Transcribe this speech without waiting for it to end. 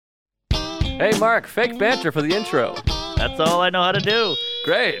Hey, Mark, fake banter for the intro. That's all I know how to do.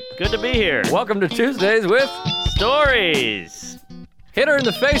 Great. Good to be here. Welcome to Tuesdays with Stories. Hit her in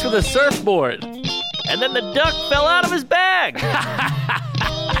the face with a surfboard. And then the duck fell out of his bag.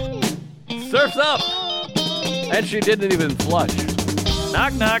 Surf's up. And she didn't even flush.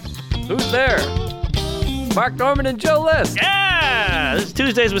 Knock, knock. Who's there? Mark Norman and Joe List. Yeah! This is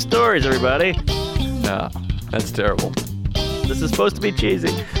Tuesdays with Stories, everybody. Nah, that's terrible. This is supposed to be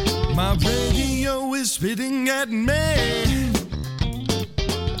cheesy. My radio is spitting at me. And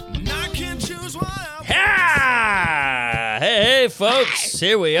I can't choose why I... Ha! Hey, folks.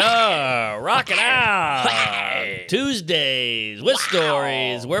 Here we are. Rocking out. Tuesdays with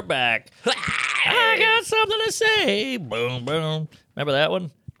Stories. We're back. I got something to say. Boom, boom. Remember that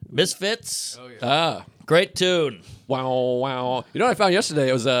one? Misfits. Oh, yeah. Ah. Great tune. Wow, wow. You know what I found yesterday?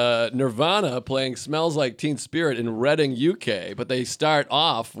 It was Nirvana playing Smells Like Teen Spirit in Reading, UK, but they start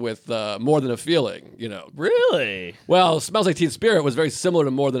off with More Than a Feeling, you know. Really? Well, Smells Like Teen Spirit was very similar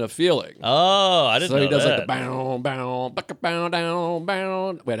to More Than a Feeling. Oh, I didn't know that. So he does like the bow, bow, bucka, bow, down,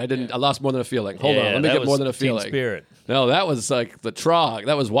 bow. Wait, I lost More Than a Feeling. Hold on, let me get More Than a Feeling. Teen Spirit. No, that was like the Trog.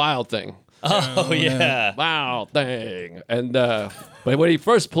 That was Wild Thing. Oh, yeah. Wild Thing. And but when he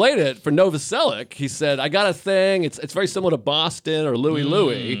first played it for Novoselic, he said, I got a thing. It's very similar to Boston or Louie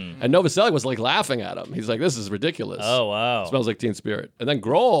Louie. And Novoselic was like laughing at him. He's like, this is ridiculous. Oh, wow. Smells Like Teen Spirit. And then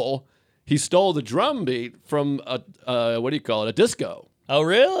Grohl, he stole the drum beat from a disco. Oh,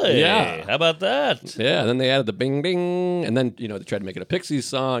 really? Yeah. How about that? Yeah, and then they added the bing bing, and then, they tried to make it a Pixies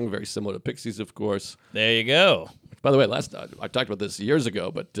song, very similar to Pixies, of course. There you go. By the way, I talked about this years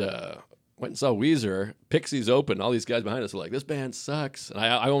ago, but went and saw Weezer, Pixies open, all these guys behind us were like, this band sucks. And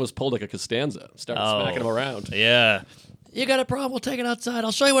I almost pulled like a Costanza, started smacking them around. Yeah. You got a problem, we'll take it outside.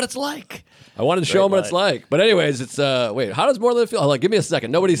 I'll show you what it's like. I wanted to show them what it's like. But anyways, it's, wait, how does More Than a Feeling? Give me a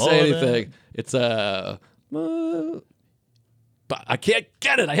second. Nobody say anything. It's, but I can't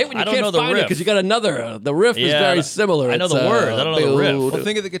get it. I hate when you can't find it because you got another. The riff is very similar. I know the words. I don't know the riff. Well,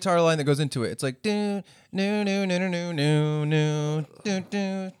 think of the guitar line that goes into it. It's like do no no no no no no no do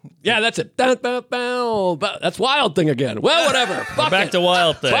do. Yeah, that's it. That's Wild Thing again. Well, whatever. Fuck Back it. to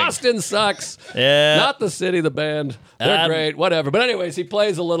Wild Thing. Boston sucks. Yeah. Not the city, the band. They're great. Whatever. But anyways, he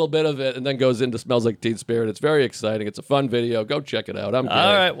plays a little bit of it and then goes into Smells Like Teen Spirit. It's very exciting. It's a fun video. Go check it out. I'm gay.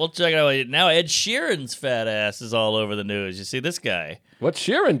 All right, we'll check it out. Now Ed Sheeran's fat ass is all over the news. You see this guy? What's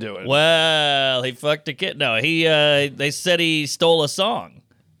Sheeran doing? Well, he fucked a kid. No, they said he stole a song,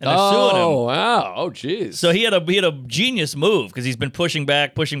 and they're suing him. Oh, wow. Oh, jeez. So he had a genius move because he's been pushing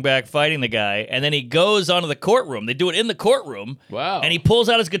back, fighting the guy, and then he goes onto the courtroom. They do it in the courtroom. Wow. And he pulls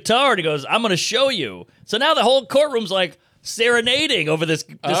out his guitar and he goes, "I'm going to show you." So now the whole courtroom's like serenading over this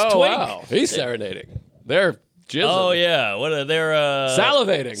twink. Wow. He's serenading. They're jizzing. Oh yeah, what are they?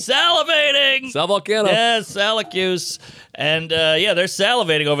 Salivating. Sal Volcano. Yes, Salacuse. And they're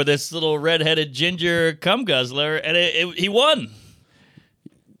salivating over this little red-headed ginger cum guzzler, and he won.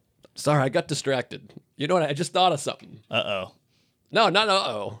 Sorry, I got distracted. You know what? I just thought of something. Uh-oh. No, not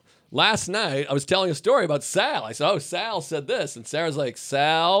uh-oh. Last night, I was telling a story about Sal. I said, Sal said this. And Sarah's like,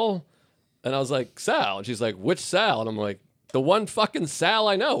 Sal? And I was like, Sal. And she's like, which Sal? And I'm like, the one fucking Sal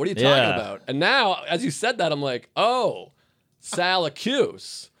I know. What are you talking about? And now, as you said that, I'm like, Salacuse.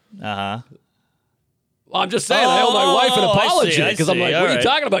 Uh-huh. Well, I'm just saying, I owe my wife an apology because I'm like, what are you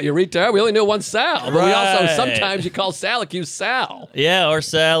talking about, you retard? We only know one Sal. But we also, sometimes you call Salacuse Sal. Yeah, or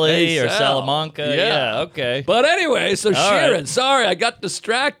Sally, or Sal. Salamanca. Yeah, okay. But anyway, so Sheeran, right. Sorry, I got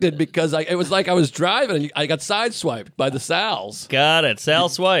distracted because it was like I was driving and I got sideswiped by the Sals. Got it. Sal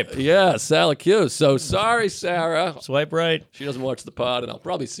swipe. Yeah, Salacuse. So sorry, Sarah. Swipe right. She doesn't watch the pod, and I'll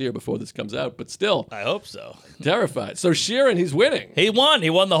probably see her before this comes out, but still. I hope so. Terrified. So Sheeran, he's winning. He won. He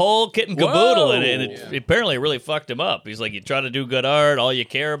won the whole kit and caboodle, Whoa. and it apparently really fucked him up. He's like, you try to do good art, all you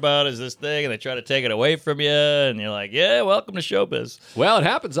care about is this thing, and they try to take it away from you, and you're like, yeah, welcome to showbiz. Well, it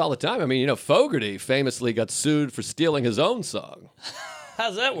happens all the time. I mean, Fogerty famously got sued for stealing his own song.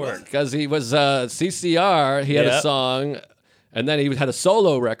 How's that work? Because he was CCR, he had a song, and then he had a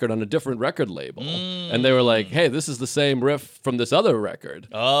solo record on a different record label. And they were like, hey, this is the same riff from this other record.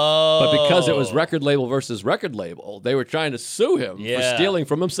 Oh. But because it was record label versus record label, they were trying to sue him for stealing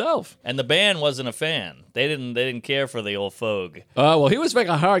from himself. And the band wasn't a fan. They didn't care for the old Fogue. Well, he was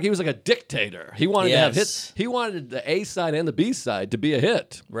he was like a dictator. He wanted to have hits. He wanted the A side and the B side to be a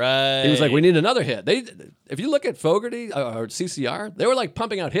hit. Right. He was like, we need another hit. if you look at Fogerty or CCR, they were like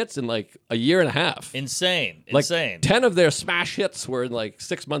pumping out hits in like a year and a half. Insane. Like Insane. 10 of their smash hits were in like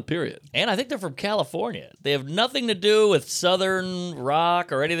 6-month period. And I think they're from California. They have nothing to do with Southern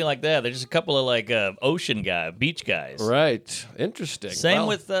rock or anything like that. They're just a couple of like ocean guys, beach guys. Right. Interesting. Same Well,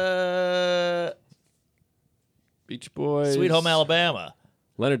 with Beach Boys. Sweet Home Alabama.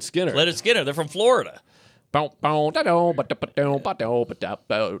 Leonard Skinner. Leonard Skinner. They're from Florida. Turn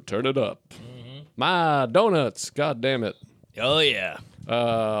it up. My donuts. God damn it. Oh, yeah.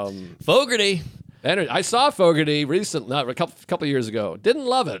 Um, Fogerty. I saw Fogerty recently, not a couple years ago. Didn't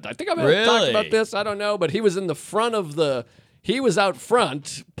love it. I think I may have talked Really? about this. I don't know, but he was in the front of the. He was out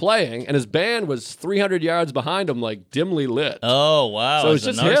front playing, and his band was 300 yards behind him, like dimly lit. Oh, wow. so it's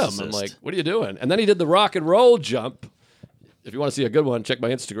He's just a him. narcissist. I'm like, what are you doing? And then he did the rock and roll jump. If you want to see a good one, check my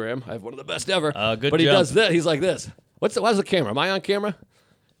Instagram. I have one of the best ever. Good But he jump. does this. He's like this. What's the camera? Am I on camera?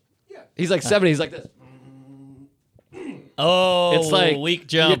 Yeah. He's like 70. He's like this. Oh, It's like weak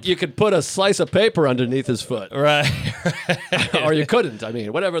jump. You could put a slice of paper underneath his foot, Right. or you couldn't. I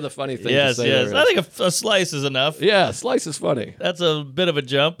mean, whatever the funny thing. Yes, to say yes. there I is. think a slice is enough. Yeah, slice is funny. That's a bit of a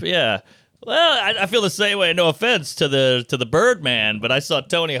jump, yeah. Well, I feel the same way. No offense to the Birdman, but I saw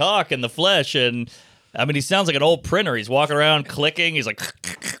Tony Hawk in the flesh, and I mean, he sounds like an old printer. He's walking around clicking. He's like,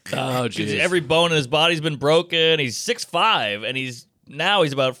 Oh, geez. every bone in his body's been broken. He's 6'5", and he's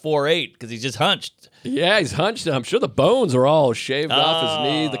about 4'8" because he's just hunched. Yeah, he's hunched. I'm sure the bones are all shaved off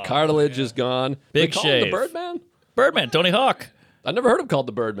his knee. The cartilage is gone. Big they call him shave. the Birdman? Birdman, Tony Hawk. I never heard him called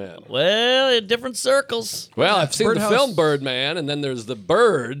the Birdman. Well, in different circles. Well, I've seen Birdhouse. the film Birdman, and then there's the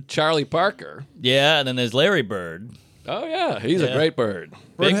Bird, Charlie Parker. Yeah, and then there's Larry Bird. Oh, yeah, he's a Yeah. great bird.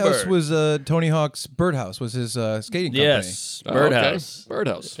 Big Birdhouse Bird. was Tony Hawk's Birdhouse was his skating company. Yes, Oh, Birdhouse. okay.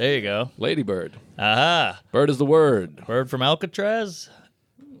 Birdhouse. There you go. Lady Bird. Aha. Bird is the word. Bird from Alcatraz?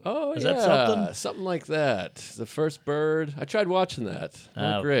 Oh, Is yeah. that something? Something like that. The first Bird. I tried watching that.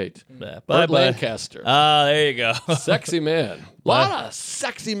 Oh, Oh. great. Bye-bye. Burt Lancaster. Ah, there you go. Sexy man. A lot of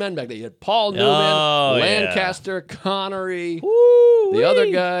sexy men back there. You had Paul Newman, Oh, yeah. Lancaster, Connery, the Woo-wee.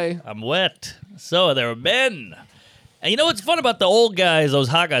 other guy. I'm wet. So there were men. And you know what's fun about the old guys, those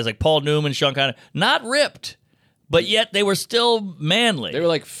hot guys like Paul Newman, Sean Connery? Not ripped, but yet they were still manly. They were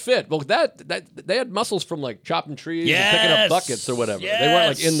like fit. Well, that they had muscles from like chopping trees and picking Yes. up buckets or whatever. They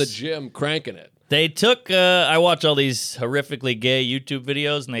weren't like in the Yes. gym cranking it. They took. I watch all these horrifically gay YouTube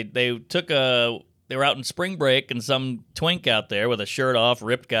videos, and they took a. They were out in spring break, and some twink out there with a shirt off,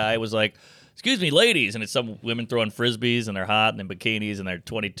 ripped guy was like, "Excuse me, ladies," and it's some women throwing frisbees, and they're hot, and in bikinis, and they're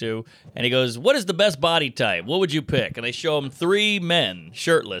 22. And he goes, "What is the best body type? What would you pick?" And they show him 3 men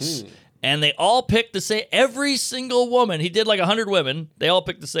shirtless. And they all picked the same. Every single woman. He did like 100 women. They all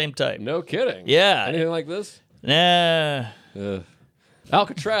picked the same type. No kidding. Yeah. Anything like this? Nah.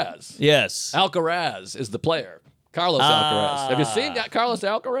 Alcatraz. Yes. Alcaraz is the player. Carlos Alcaraz. Have you seen that Carlos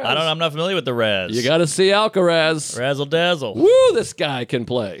Alcaraz? I don't know. I'm not familiar with the Raz. You got to see Alcaraz. Razzle dazzle. Woo, this guy can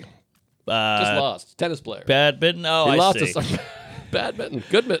play. Just lost. Tennis player. Badminton. Oh, He I lost see. to some badminton.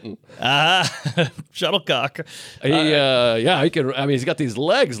 Good mitten. Shuttlecock. He can. I mean, he's got these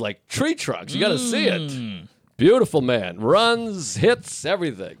legs like tree trunks. You got to see it. Beautiful man. Runs, hits,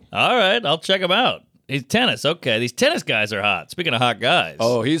 everything. All right, I'll check him out. He's tennis. Okay, these tennis guys are hot. Speaking of hot guys.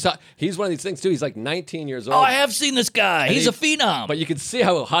 Oh, he's hot. He's one of these things too. He's like 19 years old. Oh, I have seen this guy. He's a phenom. But you can see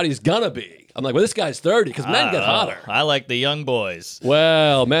how hot he's gonna be. I'm like, well, this guy's 30 because men get hotter. I like the young boys.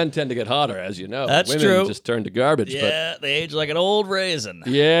 Well, men tend to get hotter, as you know. That's Women true. just turn to garbage. Yeah, they age like an old raisin.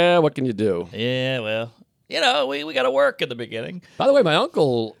 But yeah, what can you do? Yeah, well, you know, we got to work at the beginning. By the way, my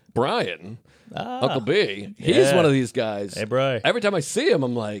uncle Brian, Uncle B, he's Yeah. one of these guys. Hey, Bri. Every time I see him,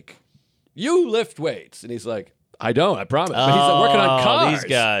 I'm like, you lift weights. And he's like, I don't, I promise. But he's working on cars. These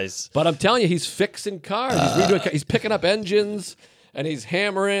guys. But I'm telling you, he's fixing cars. He's redoing he's picking up engines. And he's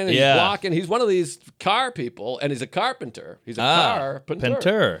hammering, and he's blocking. He's one of these car people, and he's a carpenter. He's a carpenter.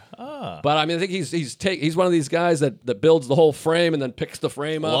 Pinter. But I mean, I think he's one of these guys that builds the whole frame and then picks the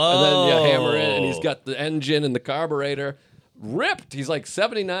frame up, and then you hammer it. And he's got the engine and the carburetor ripped. He's like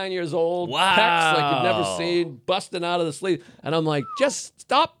 79 years old. Wow. Pecs like you've never seen, busting out of the sleeve. And I'm like, just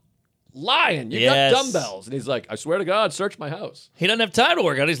stop lying. You got dumbbells. And he's like, I swear to God, search my house. He doesn't have time to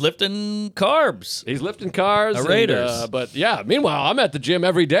work out. He's lifting carbs. He's lifting cars. Raiders. But yeah, meanwhile, I'm at the gym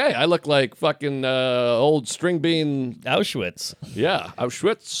every day. I look like fucking old string bean. Auschwitz. Yeah,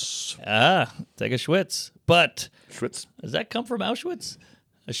 Auschwitz. Take a Schwitz. But Schwitz. does that come from Auschwitz?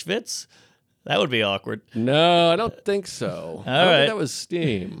 A Schwitz? That would be awkward. No, I don't think so. I don't right. think that was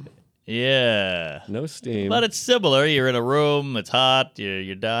steam. Yeah. No steam. But it's similar. You're in a room. It's hot.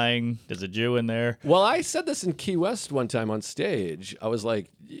 You're dying. There's a Jew in there. Well, I said this in Key West one time on stage. I was like,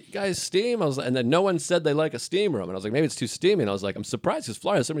 "You guys steam?" And then no one said they like a steam room. And I was like, maybe it's too steamy. And I was like, I'm surprised because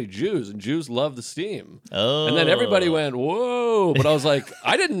Florida has so many Jews, and Jews love the steam. Oh. And then everybody went, "Whoa!" But I was like,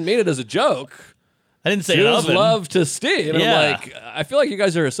 I didn't mean it as a joke. I didn't say an Jews oven. love to steam. And Yeah. I'm like, I feel like you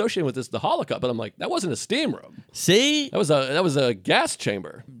guys are associating with this the Holocaust. But I'm like, that wasn't a steam room. See? That was a gas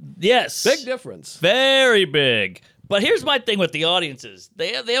chamber. Yes. Big difference. Very big. But here's my thing with the audiences.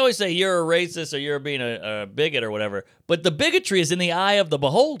 They always say you're a racist or you're being a bigot or whatever. But the bigotry is in the eye of the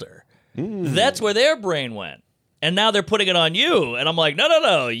beholder. That's where their brain went. And now they're putting it on you. And I'm like,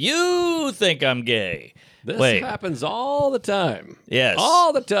 no. You think I'm gay. This Wait. happens all the time. Yes.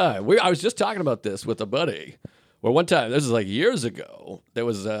 All the time. I was just talking about this with a buddy. Where one time, this is like years ago, there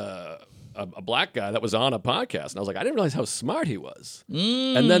was a black guy that was on a podcast. And I was like, I didn't realize how smart he was.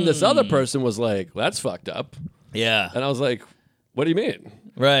 And then this other person was like, well, that's fucked up. Yeah. And I was like, what do you mean?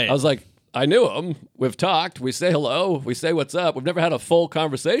 Right. I was like, I knew him. We've talked. We say hello. We say what's up. We've never had a full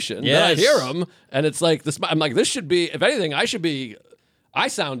conversation. Yes. Then I hear him, and it's like this. I'm like, this should be. If anything, I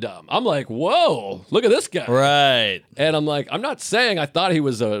sound dumb. I'm like, whoa, look at this guy. Right. And I'm like, I'm not saying I thought he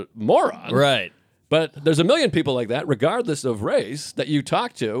was a moron. Right. But there's a million people like that, regardless of race, that you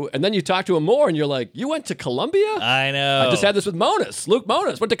talk to, and then you talk to him more, and you're like, you went to Columbia? I know. I just had this with Monas. Luke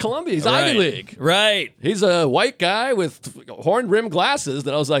Monas went to Columbia. He's Right. Ivy League. Right. He's a white guy with horn-rimmed glasses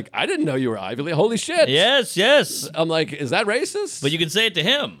that I was like, I didn't know you were Ivy League. Holy shit. Yes. I'm like, is that racist? But you can say it to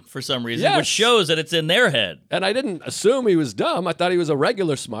him for some reason, Yes. which shows that it's in their head. And I didn't assume he was dumb. I thought he was a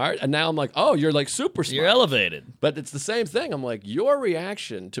regular smart. And now I'm like, oh, you're like super smart. You're elevated. But it's the same thing. I'm like, your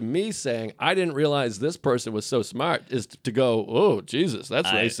reaction to me saying, I didn't realize this person was so smart is to go, oh, Jesus, that's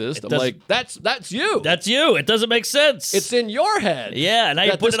racist. it I'm doesn't- like, that's you. That's you. It doesn't make sense. It's in your head. Yeah, now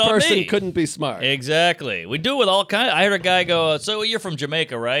you that put this it on person me. couldn't be smart. Exactly. We do it with all kinds. I heard a guy go, so you're from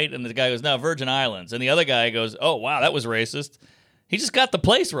Jamaica, right? And the guy goes, no, Virgin Islands. And the other guy goes, oh, wow, that was racist. He just got the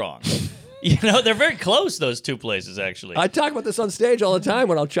place wrong. You know, they're very close, those two places, actually. I talk about this on stage all the time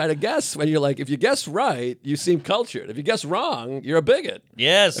when I'll try to guess. When you're like, if you guess right, you seem cultured. If you guess wrong, you're a bigot.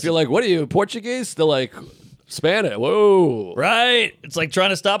 Yes. If you're like, what are you, Portuguese? They're like, Spanish. Whoa. Right. It's like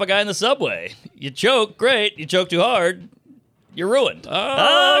trying to stop a guy in the subway. You choke, great. You choke too hard, you're ruined.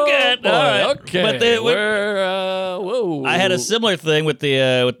 Oh, good. boy. All right. Okay. But whoa. I had a similar thing with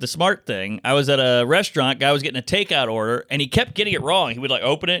the smart thing. I was at a restaurant. Guy was getting a takeout order, and he kept getting it wrong. He would like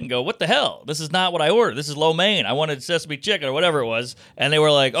open it and go, "What the hell? This is not what I ordered. This is lo mein. I wanted sesame chicken or whatever it was." And they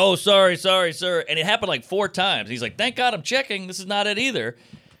were like, "Oh, sorry, sir." And it happened like 4 times. He's like, "Thank God I'm checking. This is not it either."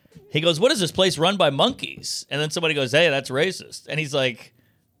 He goes, "What is this place run by monkeys?" And then somebody goes, "Hey, that's racist." And he's like,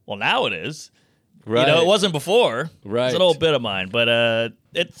 "Well, now it is." Right. You know, it wasn't before. Right. It's an old bit of mine, but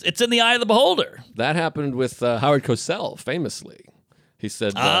it's in the eye of the beholder. That happened with Howard Cosell, famously. He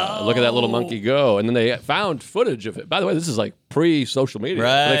said, look at that little monkey go. And then they found footage of it. By the way, this is like pre-social media.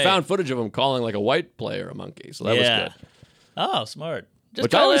 Right. They found footage of him calling like a white player a monkey. So that was good. Oh, smart. Just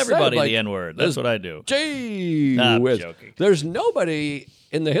Which I call always said, everybody like, the N-word. That's what I do. Gee Nah, I'm whiz. joking. There's nobody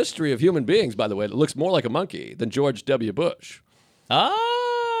in the history of human beings, by the way, that looks more like a monkey than George W. Bush.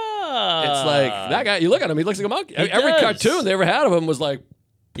 It's like, that guy, you look at him, he looks like a monkey. Every does. cartoon they ever had of him was like,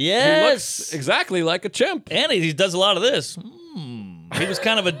 he looks Yes. exactly like a chimp. And he does a lot of this. He was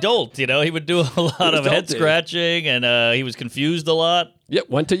kind of adult, you know. He would do a lot of head adulty. scratching, and he was confused a lot. Yep,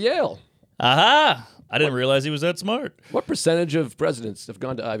 went to Yale. Aha! I didn't realize he was that smart. What percentage of presidents have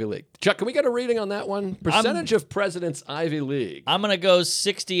gone to Ivy League? Chuck, can we get a reading on that one? Percentage of presidents Ivy League. I'm going to go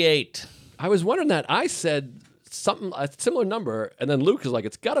 68. I was wondering that. I said a similar number, and then Luke is like,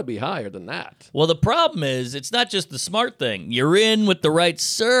 it's got to be higher than that. Well, the problem is, it's not just the smart thing. You're in with the right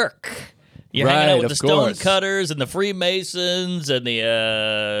circ. You're hanging out Right, with of the course. stonecutters and the Freemasons and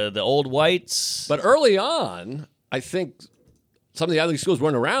the old whites. But early on, I think some of the Ivy League schools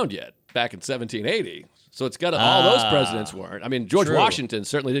weren't around yet back in 1780. So it's got to, all those presidents weren't. I mean, George True. Washington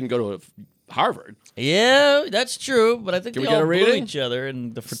certainly didn't go to Harvard. Yeah, that's true. But I think Can they we get all a blew reading? each other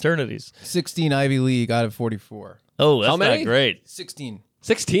in the fraternities. 16 Ivy League out of 44. Oh, that's How many? not great. 16.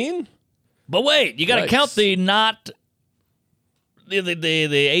 16? But wait, you got to Yikes. count the not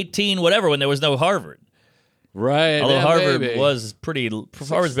the 18 whatever when there was no Harvard. Right. Although yeah, Harvard maybe. was pretty.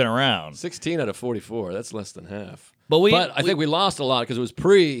 Harvard's been around 16 out of 44. That's less than half. But I think we lost a lot because it was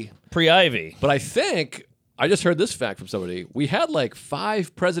pre. pre-Ivy. But I think, I just heard this fact from somebody. We had like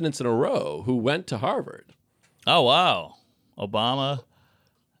 5 presidents in a row who went to Harvard. Oh wow, Obama,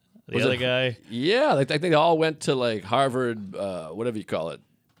 the Was other it- guy. Yeah, I think they all went to like Harvard, whatever you call it,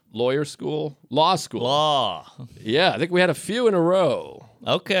 law school. Law. Yeah, I think we had a few in a row.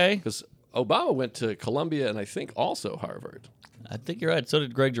 Okay. Because Obama went to Columbia and I think also Harvard. I think you're right. So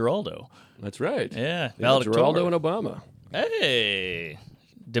did Greg Giraldo. That's right. Yeah. Geraldo and Obama. Hey.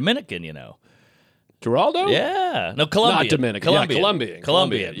 Dominican, you know. Geraldo? Yeah. No, Colombian. Not Dominican. Colombian. Yeah,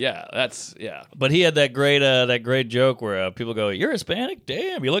 Colombian. Yeah, that's, yeah. But he had that great joke where people go, "You're Hispanic?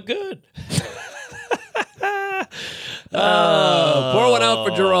 Damn, you look good." Pour one out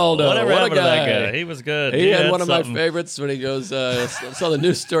for Geraldo. Whatever what happened a guy. to that guy? He was good. He had had one of my something. favorites when he goes, I saw the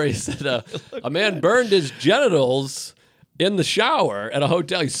news story. He said a man burned his genitals in the shower at a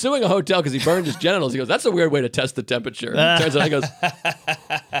hotel. He's suing a hotel because he burned his genitals. He goes, that's a weird way to test the temperature. Turns out he goes,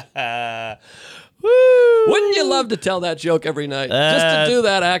 Woo! wouldn't you love to tell that joke every night? Just to do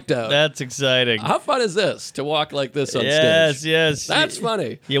that act out. That's exciting. How fun is this to walk like this on Yes, stage? yes. That's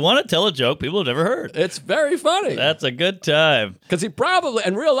funny. You want to tell a joke people have never heard. It's very funny. That's a good time. Because he probably,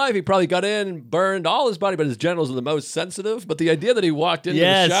 in real life, he probably got in and burned all his body, but his genitals are the most sensitive. But the idea that he walked into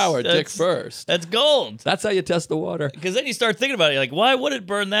Yes, the shower dick that's- first. That's gold. That's how you test the water. Because then you start thinking about it. You're like, why would it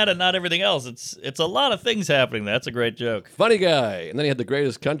burn that and not everything else? It's a lot of things happening. That's a great joke. Funny guy. And then he had the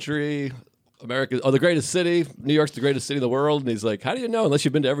greatest country, the greatest city. New York's the greatest city in the world. And he's like, how do you know unless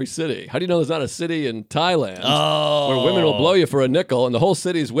you've been to every city? How do you know there's not a city in Thailand where women will blow you for a nickel and the whole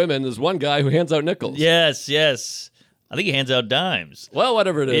city's women? There's one guy who hands out nickels. Yes, yes. I think he hands out dimes. Well,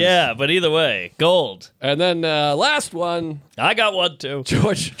 whatever it is. Yeah, but either way, gold. And then last one, I got one too.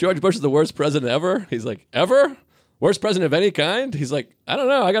 George Bush is the worst president ever. He's like, ever? Worst president of any kind? He's like, I don't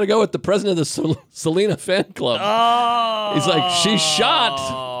know. I got to go with the president of the Selena fan club. Oh. He's like, she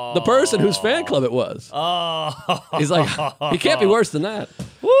shot the person whose fan club it was. Oh. He's like, he can't be worse than that.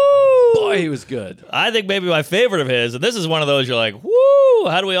 Woo! Boy, he was good. I think maybe my favorite of his, and this is one of those you're like, woo,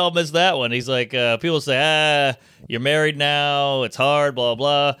 how do we all miss that one? He's like, people say, you're married now, it's hard, blah,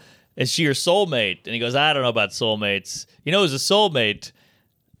 blah. Is she your soulmate? And he goes, I don't know about soulmates. You know who's a soulmate?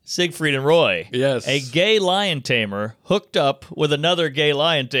 Siegfried and Roy. Yes. A gay lion tamer hooked up with another gay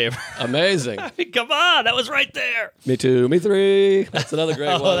lion tamer. Amazing. I mean, come on, that was right there. Me too, me three. That's another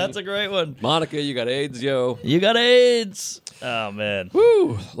great one. Oh, that's a great one. Monica, you got AIDS, yo. You got AIDS. Oh, man.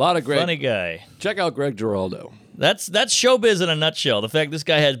 Woo, a lot of great. Funny guy. Check out Greg Giraldo. That's showbiz in a nutshell. The fact this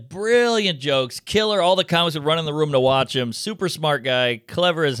guy has brilliant jokes, killer. All the comics would run in the room to watch him. Super smart guy,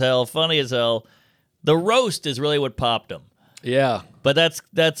 clever as hell, funny as hell. The roast is really what popped him. Yeah. But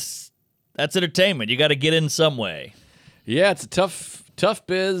that's entertainment. You got to get in some way. Yeah, it's a tough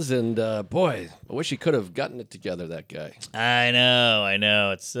biz, and boy, I wish he could have gotten it together, that guy. I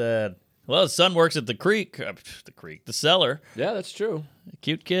know. It's sad. Well, his son works at the cellar. Yeah, that's true.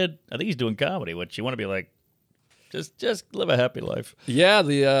 Cute kid. I think he's doing comedy, which you want to be like, just live a happy life. Yeah,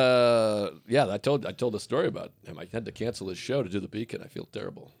 I told the story about him. I had to cancel his show to do the Beacon. I feel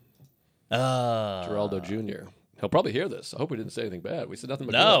terrible. Geraldo Jr. He'll probably hear this. I hope we didn't say anything bad. We said nothing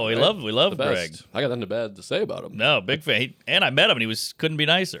but No, good, we right? love The best. Greg. I got nothing bad to say about him. No, big fan. And I met him, and he couldn't be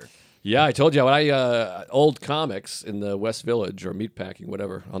nicer. Yeah, I told you. When I old comics in the West Village or meatpacking,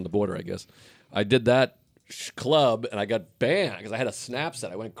 whatever, on the border, I guess. I did that club, and I got banned because I had a snap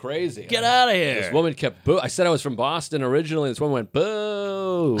set. I went crazy. Get out of here. This woman kept boo. I said I was from Boston originally. This woman went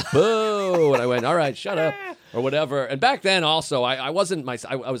boo, boo, and I went, all right, shut up, or whatever. And back then, also, I wasn't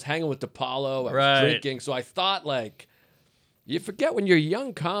I was hanging with DePaulo. I was drinking, so I thought like. You forget when you're a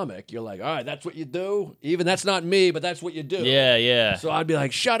young comic, you're like, all right, that's what you do. Even that's not me, but that's what you do. Yeah. So I'd be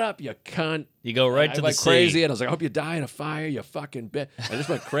like, shut up, you cunt. You go right and to I the went sea. crazy, and I was like, I hope you die in a fire, you fucking bitch. I just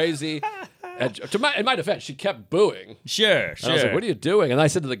went crazy. And in my defense, she kept booing. Sure. And I was like, what are you doing? And I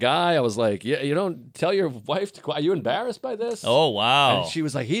said to the guy, I was like, yeah, you don't tell your wife to. Are you embarrassed by this? Oh, wow. And she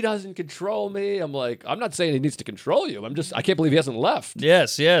was like, he doesn't control me. I'm like, I'm not saying he needs to control you. I can't believe he hasn't left.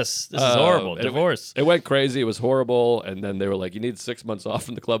 Yes. This is horrible. and Divorce. It went crazy. It was horrible. And then they were like, you need 6 months off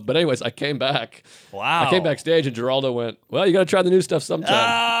from the club. But anyways, I came back. Wow. I came backstage, and Geraldo went, well, you got to try the new stuff sometime.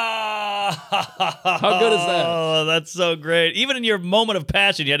 How good is that? Oh, that's so great. Even in your moment of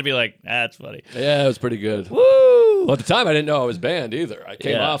passion, you had to be like, that's funny. Yeah, it was pretty good. Woo! Well, at the time, I didn't know I was banned either. I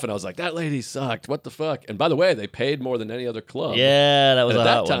came Yeah. off, and I was like, that lady sucked. What the fuck? And by the way, they paid more than any other club. Yeah, that was And a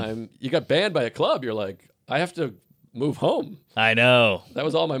at hot that one. time, you got banned by a club. You're like, I have to move home. I know. That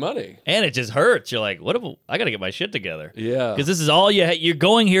was all my money. And it just hurts. You're like, I got to get my shit together. Yeah. Because this is all you're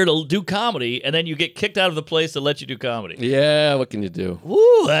going here to do comedy, and then you get kicked out of the place to let you do comedy. Yeah, what can you do?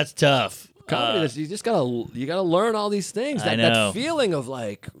 Woo, that's tough. Comedy, you just gotta learn all these things. I That know. feeling of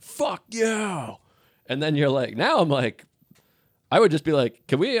like, fuck you. And then you're like, now I'm like, I would just be like,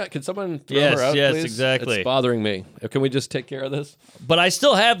 can someone throw Yes, her out, yes, please? exactly. It's bothering me. Can we just take care of this? But I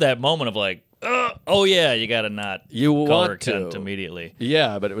still have that moment of like, oh yeah, you got to not You call her want cunt to. immediately.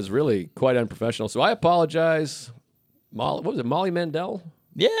 Yeah, but it was really quite unprofessional. So I apologize. What was it, Molly Mandel?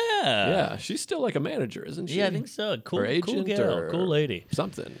 Yeah, she's still like a manager, isn't she? Yeah, I think so. Cool, or agent cool gal, or cool lady.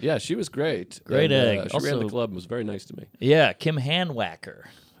 something. Yeah, she was great. Great and, egg. She ran Also- the club and was very nice to me. Yeah, Kim Handwacker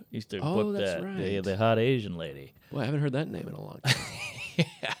used to Oh, book that's that. right. The hot Asian lady. Well, I haven't heard that name in a long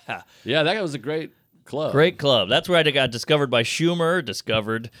time. Yeah, that was a great club. Great club. That's where I got discovered by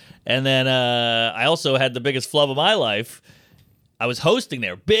Schumer. And then I also had the biggest flub of my life. I was hosting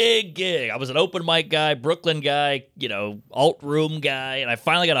there. Big gig. I was an open mic guy, Brooklyn guy, alt room guy. And I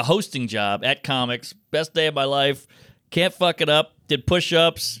finally got a hosting job at Comics. Best day of my life. Can't fuck it up. Did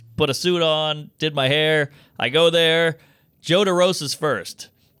push-ups, put a suit on, did my hair. I go there. Joe DeRosa's first.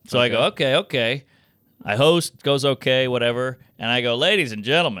 So I go, okay. I host, goes okay, whatever. And I go, ladies and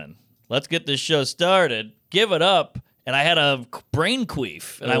gentlemen, let's get this show started. Give it up. And I had a brain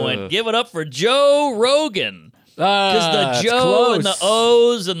queef. And I went, give it up for Joe Rogan. Because the Joe and the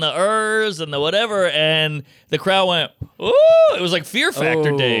O's and the Ers and the whatever, and the crowd went, ooh, it was like Fear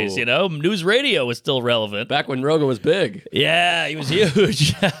Factor days, News radio was still relevant. Back when Rogan was big. Yeah, he was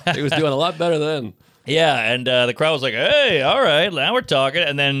huge. He was doing a lot better then. Yeah, and the crowd was like, hey, all right, now we're talking.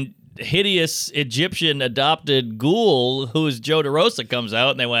 And then hideous Egyptian adopted ghoul who's Joe DeRosa comes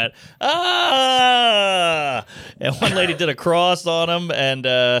out, and they went, ah! And one lady did a cross on him, and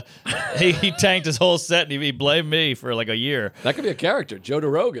he tanked his whole set, and he blamed me for like a year. That could be a character, Joe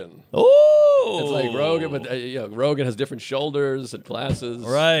DeRogan. Ooh! It's like Rogan, but Rogan has different shoulders and glasses.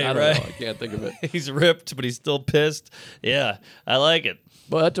 Right, I don't right. know. I can't think of it. He's ripped, but he's still pissed. Yeah, I like it.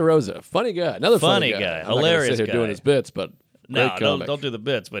 But DeRosa, funny guy. Another funny guy. I'm not gonna Hilarious sit here guy. doing his bits, but No, great comic. don't do the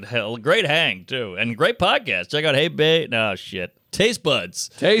bits, but hell, great hang, too. And great podcast. Check out Hey Bae. No, shit. Taste Buds.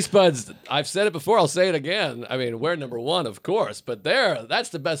 Taste Buds, I've said it before, I'll say it again. I mean, we're number one, of course, but that's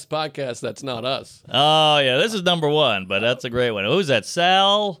the best podcast that's not us. Oh, yeah, this is number one, but that's a great one. Who's that,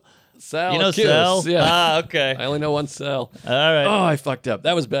 Sal? Sal, You know Kiss, Sal? Yeah. Ah, okay. I only know one Sal. All right. Oh, I fucked up.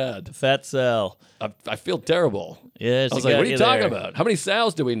 That was bad. Fat Sal. I feel terrible. Yeah, I was like, what are you talking about? How many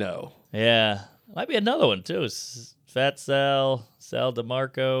Sals do we know? Yeah. Might be another one, too. Fat Sal, Sal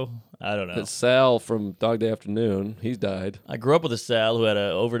DeMarco. I don't know. It's Sal from Dog Day Afternoon. He's died. I grew up with a Sal who had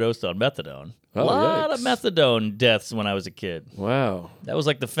an overdose on methadone. Oh, a lot yikes. of methadone deaths when I was a kid. Wow. That was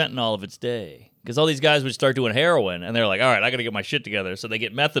like the fentanyl of its day. Because all these guys would start doing heroin, and they're like, all right, I got to get my shit together. So they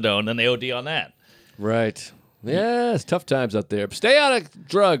get methadone, then they OD on that. Right. Yeah, it's tough times out there. Stay out of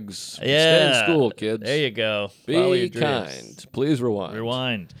drugs. Yeah. Stay in school, kids. There you go. Follow your Be dreams. kind. Please rewind.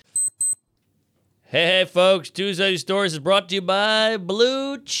 Rewind. Hey, folks. Tuesday Stories is brought to you by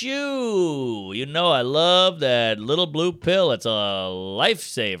Blue Chew. You know I love that little blue pill. It's a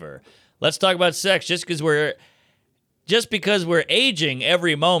lifesaver. Let's talk about sex. Just because we're aging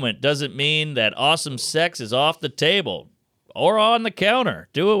every moment doesn't mean that awesome sex is off the table or on the counter.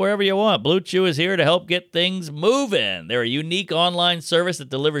 Do it wherever you want. Blue Chew is here to help get things moving. They're a unique online service that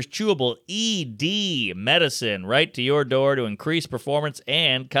delivers chewable ED medicine right to your door to increase performance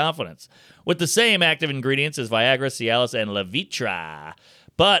and confidence, with the same active ingredients as Viagra, Cialis, and Levitra.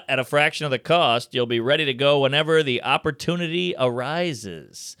 But at a fraction of the cost, you'll be ready to go whenever the opportunity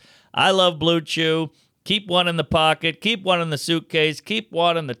arises. I love Blue Chew. Keep one in the pocket, keep one in the suitcase, keep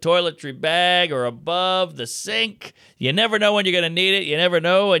one in the toiletry bag or above the sink. You never know when you're going to need it. You never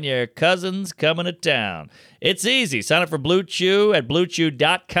know when your cousin's coming to town. It's easy. Sign up for Blue Chew at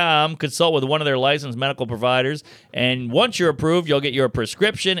BlueChew.com. Consult with one of their licensed medical providers. And once you're approved, you'll get your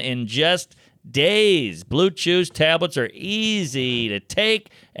prescription in just days. Blue Chew's tablets are easy to take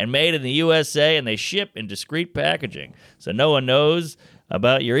and made in the USA, and they ship in discreet packaging, so no one knows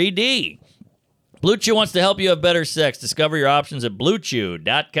about your ED. Blue Chew wants to help you have better sex. Discover your options at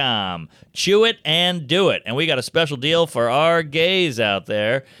BlueChew.com. Chew it and do it. And we got a special deal for our gays out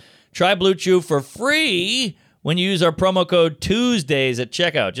there. Try Blue Chew for free when you use our promo code Tuesdays at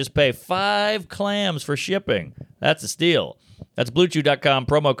checkout. Just pay 5 clams for shipping. That's a steal. That's BlueChew.com,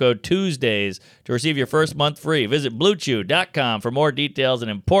 promo code Tuesdays to receive your first month free. Visit BlueChew.com for more details and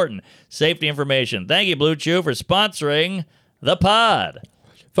important safety information. Thank you, Blue Chew, for sponsoring the pod.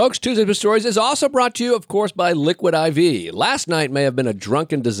 Folks, Tuesday with Stories is also brought to you, of course, by Liquid IV. Last night may have been a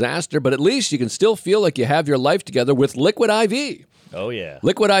drunken disaster, but at least you can still feel like you have your life together with Liquid IV. Oh, yeah.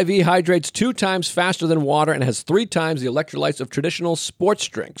 Liquid IV hydrates 2 times faster than water and has 3 times the electrolytes of traditional sports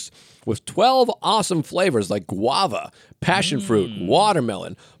drinks. With 12 awesome flavors like guava, passion fruit,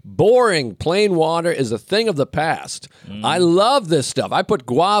 watermelon. Boring plain water is a thing of the past. I love this stuff. I put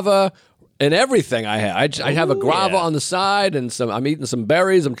guava in everything I have. I have a guava on the side, and I'm eating some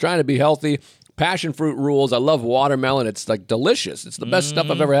berries. I'm trying to be healthy. Passion fruit rules. I love watermelon. It's like delicious. It's the best stuff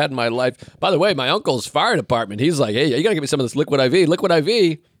I've ever had in my life. By the way, my uncle's fire department, he's like, hey, you got to give me some of this Liquid IV. Liquid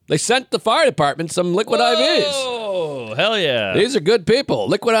IV, They sent the fire department some liquid IVs. Oh, hell yeah. These are good people.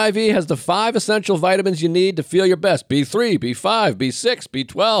 Liquid IV has the 5 essential vitamins you need to feel your best. B3, B5, B6,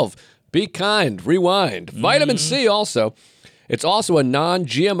 B12. Be kind. Rewind. Vitamin C also. It's also a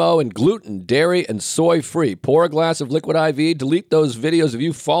non-GMO and gluten, dairy, and soy-free. Pour a glass of liquid IV, delete those videos of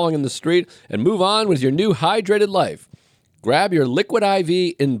you falling in the street, and move on with your new hydrated life. Grab your liquid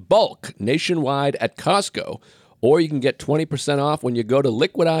IV in bulk nationwide at Costco, or you can get 20% off when you go to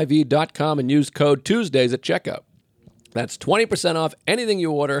liquidiv.com and use code Tuesdays at checkout. That's 20% off anything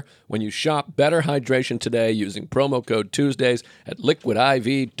you order when you shop Better Hydration today using promo code Tuesdays at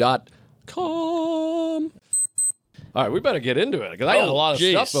liquidiv.com. All right, we better get into it because I got a lot of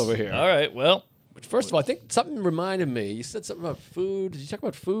stuff over here. All right, well. First of all, I think something reminded me. You said something about food. Did you talk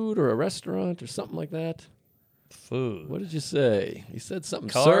about food or a restaurant or something like that? Food. What did you say? You said something.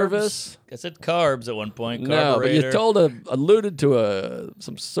 Carbs. Service. I said carbs at one point. No, but you alluded to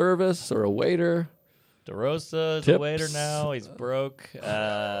some service or a waiter. DeRosa is Tips. a waiter now. He's broke.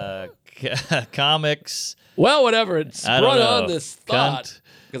 Comics. Well, whatever. It I don't sprung know. on this thought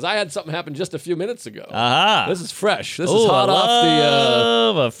because I had something happen just a few minutes ago. Aha. This is fresh. This Ooh, is hot I off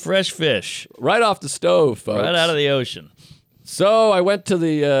love a fresh fish. right off the stove, folks. Right out of the ocean. So I went to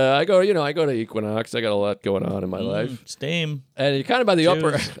the I go to Equinox. I got a lot going on in my life, Steam. and you're kind of by the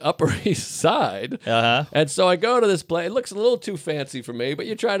Cheers. upper east side. Uh-huh. And so I go to this place. It looks a little too fancy for me, but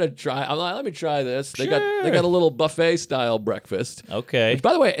you try. I'm like, let me try this. They got a little buffet style breakfast. Okay. Which,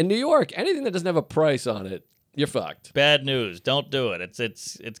 by the way, in New York, anything that doesn't have a price on it, you're fucked. Bad news. Don't do it.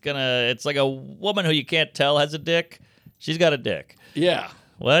 It's like a woman who you can't tell has a dick. She's got a dick. Yeah.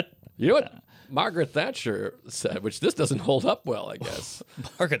 What? You know what Margaret Thatcher said, which this doesn't hold up well, I guess.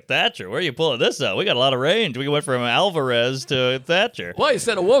 Margaret Thatcher. Where are you pulling this out? We got a lot of range. We went from Alvarez to Thatcher. Well, you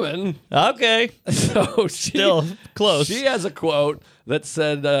said a woman. Okay. So Still close. She has a quote that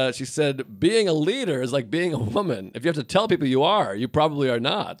said, she said, being a leader is like being a woman. If you have to tell people you are, you probably are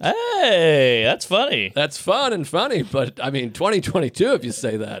not. Hey, that's funny. That's fun and funny, but I mean, 2022, if you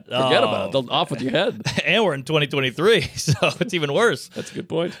say that, forget about it. They'll off with your head. And we're in 2023, so it's even worse. That's a good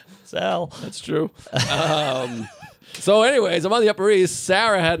point. Sal. That's true. So anyways, I'm on the Upper East.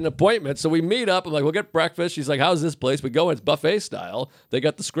 Sarah had an appointment, so we meet up. I'm like, we'll get breakfast. She's like, how's this place? We go in. It's buffet style. They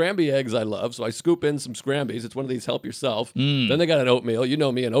got the scramby eggs I love, so I scoop in some scrambies. It's one of these help yourself. Then they got an oatmeal. You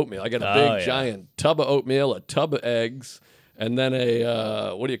know me and oatmeal. I got a big, giant tub of oatmeal, a tub of eggs, and then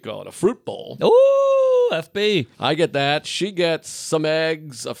a, what do you call it, a fruit bowl. Ooh, FB. I get that. She gets some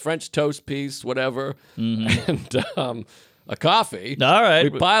eggs, a French toast piece, whatever, and a coffee. All right.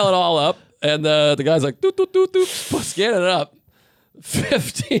 We pile it all up, and the guy's like, doot, doot, doot, doot, scan it up.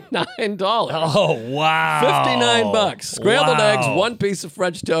 $59. Oh, wow. $59. Scrambled Wow. eggs, one piece of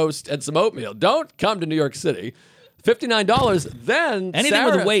French toast, and some oatmeal. Don't come to New York City. $59. Then Anything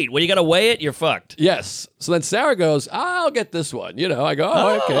Sarah, with weight. When you got to weigh it, you're fucked. Yes. So then Sarah goes, I'll get this one. You know, I go,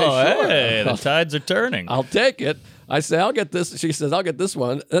 okay, sure. Hey, the tides are turning. I'll take it. I say, I'll get this. She says, I'll get this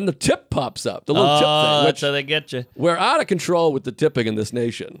one. Then the tip pops up, the little tip thing. That's how they get you. We're out of control with the tipping in this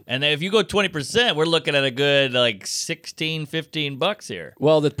nation. And if you go 20%, we're looking at a good like $16-15 here.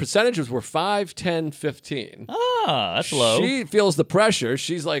 Well, the percentages were 5, 10, 15. Ah, that's low. She feels the pressure.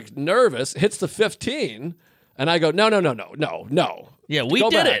 She's like nervous, hits the 15. And I go, no. Yeah, we Go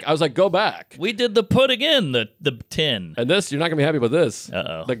did back. it. I was like, go back. We did the putting in the tin. And this, you're not going to be happy with this.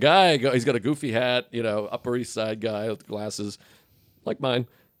 Uh-oh. The guy, he's got a goofy hat, Upper East Side guy with glasses, like mine.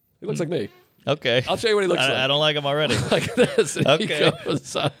 He looks like me. Okay. I'll show you what he looks like. I don't like him already. Like this. And he Okay.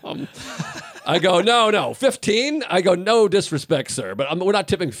 goes, I go, no, 15? I go, no disrespect, sir, but we're not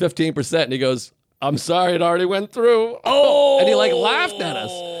tipping 15%. And he goes, I'm sorry, it already went through. Oh! And he laughed at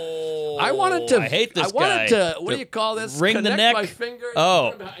us. I wanted to. I hate this I wanted guy. to. What do you call this? Wring the Connect neck? my finger.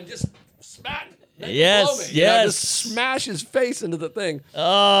 Oh. And just smack. Yes, blow me, yes. Just smash his face into the thing.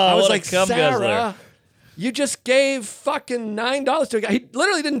 Oh, I was what like, a cum Sarah, guzzler. you just gave fucking $9 to a guy. He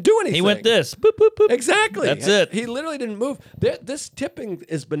literally didn't do anything. He went this. Boop, boop, boop. Exactly. That's it. He literally didn't move. This tipping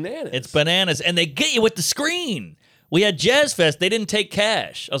is bananas. It's bananas. And they get you with the screen. We had Jazz Fest. They didn't take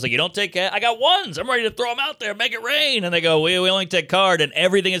cash. I was like, you don't take cash? I got ones. I'm ready to throw them out there. Make it rain. And they go, we only take card. And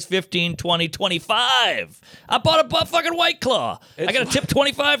everything is 15, 20, 25. I bought a fucking White Claw. I got to tip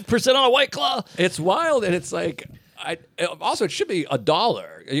 25% on a White Claw. It's wild, and it's like, also it should be $1.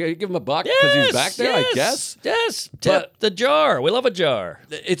 You give him $1 because he's back there, I guess. Yes. Tip the jar. We love a jar.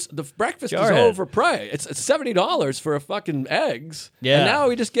 It's the breakfast Jarhead. is overpriced. It's $70 for a fucking eggs. Yeah. And now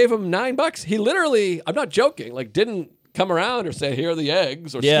we just gave him $9. He literally, I'm not joking, didn't come around or say, here are the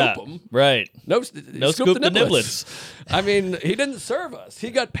eggs, or Yeah, scoop them. right. No scoop the niblets. I mean, he didn't serve us. He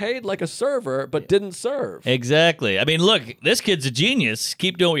got paid like a server, but didn't serve. Exactly. I mean, look, this kid's a genius.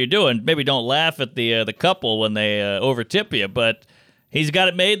 Keep doing what you're doing. Maybe don't laugh at the couple when they overtip you, but he's got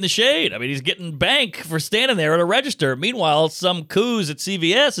it made in the shade. I mean, he's getting bank for standing there at a register. Meanwhile, some coos at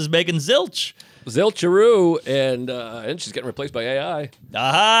CVS is making zilch. Zilcharoo, and she's getting replaced by AI.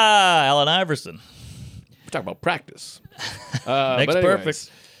 Aha, Allen Iverson. We're talking about practice. Makes but anyways,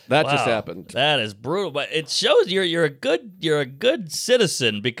 perfect. That Wow, just happened. That is brutal, but it shows you're a good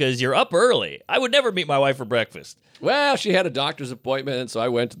citizen because you're up early. I would never meet my wife for breakfast. Well, she had a doctor's appointment, so I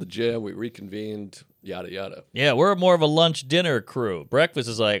went to the gym. We reconvened. Yada yada. Yeah, we're more of a lunch dinner crew. Breakfast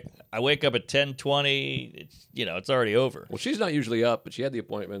is like I wake up at 10:20. It's already over. Well, she's not usually up, but she had the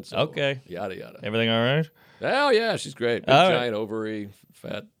appointment. So Okay. Yada yada. Everything all right? Oh yeah, she's great. Big All right. giant ovary,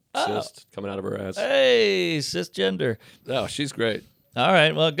 fat cyst coming out of her ass. Hey, cisgender. Oh, she's great. All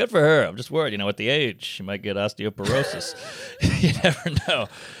right, well, good for her. I'm just worried. At the age, she might get osteoporosis. You never know.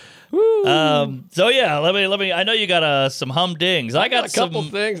 So yeah, let me. I know you got some humdings. I got a couple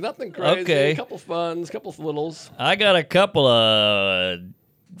some things, nothing crazy. Okay. A couple funs, a couple littles. I got a couple of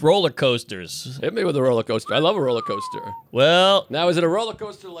roller coasters. Hit me with a roller coaster. I love a roller coaster. Well, Now, is it a roller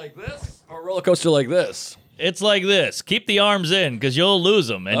coaster like this or a roller coaster like this? it's like this. Keep the arms in because you'll lose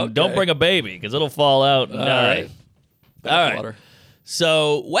them, and Okay. don't bring a baby because it'll fall out and All die. right. All right. Water.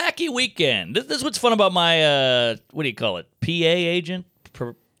 So wacky weekend. This is what's fun about my what do you call it? PA agent.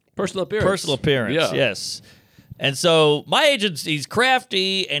 Personal appearance. Personal appearance, Yeah. yes. And so my agent, he's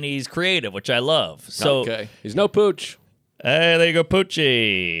crafty and he's creative, which I love. So, Okay. He's no pooch. hey, there you go,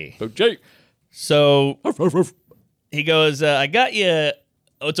 Poochie. Poochie. So he goes, I got you.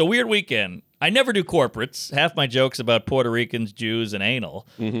 Oh, it's a weird weekend. I never do corporates. Half my jokes about Puerto Ricans, Jews, and anal.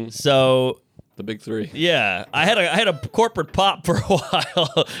 Mm-hmm. So The big three. yeah, I had a corporate pop for a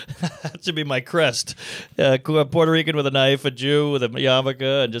while. That should be my crest. A Puerto Rican with a knife, a Jew with a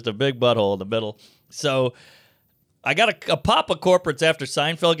yarmulke, and just a big butthole in the middle. So I got a pop of corporates after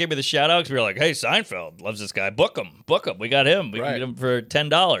Seinfeld gave me the shout out because we were like, hey, Seinfeld loves this guy. Book him. We got him. We can Right. get him for $10.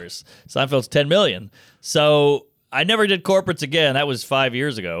 Seinfeld's $10 million. So I never did corporates again. That was 5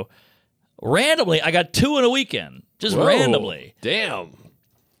 years ago. Randomly, I got 2 in a weekend. Just Whoa. randomly. Damn.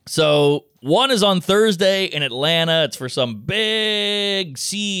 So one is on Thursday in Atlanta. It's for some big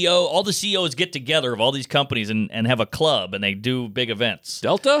CEO. All the CEOs get together of all these companies and have a club, and they do big events.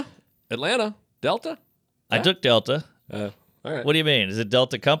 Delta? Atlanta? Delta? I took Delta. All right. What do you mean? Is it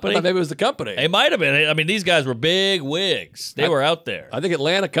Delta I Company? thought maybe it was the company. It might have been. I mean, these guys were big wigs. They were out there. I think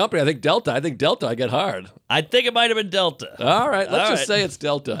Atlanta company. I think Delta. I get hard. I think it might have been Delta. All right. Let's All just right. say it's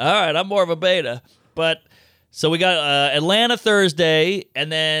Delta. All right, I'm more of a beta. But so we got Atlanta Thursday,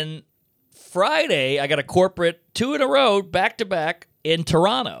 and then Friday, I got a corporate 2 in a row, back to back in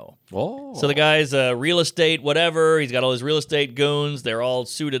Toronto. Oh. So the guy's real estate, whatever. He's got all his real estate goons. They're all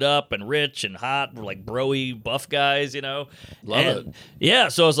suited up and rich and hot, like bro-y, buff guys, Love And- it. Yeah,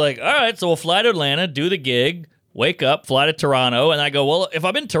 so I was like, all right, so we'll fly to Atlanta, do the gig, wake up, fly to Toronto. And I go, well, if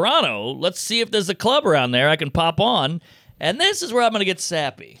I'm in Toronto, let's see if there's a club around there I can pop on. And this is where I'm going to get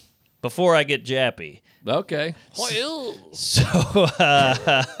sappy before I get jappy. Okay. So,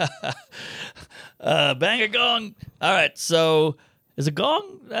 bang a gong. All right, so is a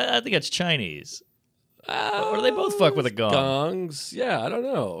gong? I think it's Chinese. Or do they both fuck with a gong? Gongs. Yeah, I don't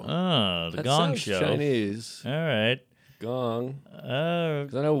know. Oh, the That Gong sounds Show. Chinese. All right. Gong.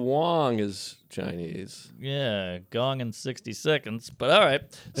 'Cause I know Wong is Chinese. Yeah, gong in 60 seconds. But all right.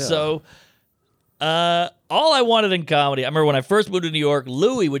 So, all I wanted in comedy, I remember when I first moved to New York,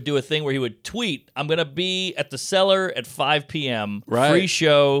 Louis would do a thing where he would tweet, I'm going to be at the Cellar at 5 p.m. Right. Free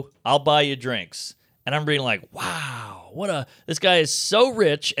show. I'll buy you drinks. And I'm being like, wow, this guy is so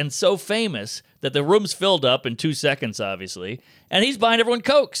rich and so famous that the room's filled up in 2 seconds, obviously. And he's buying everyone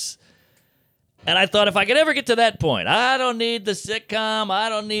Cokes. And I thought if I could ever get to that point, I don't need the sitcom, I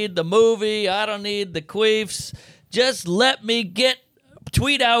don't need the movie, I don't need the queefs. Just let me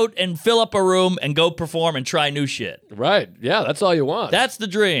tweet out and fill up a room and go perform and try new shit. Right. Yeah, that's all you want. That's the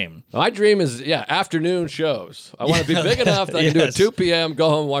dream. My dream is, afternoon shows. I want to be big enough that I can do it Yes. 2 p.m., go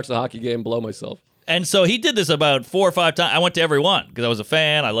home, watch the hockey game, blow myself. And so he did this about 4 or 5 times. I went to every one because I was a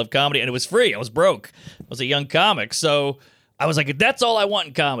fan. I love comedy, and it was free. I was broke. I was a young comic. So I was like, that's all I want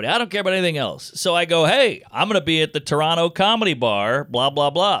in comedy. I don't care about anything else. So I go, hey, I'm going to be at the Toronto Comedy Bar, blah, blah,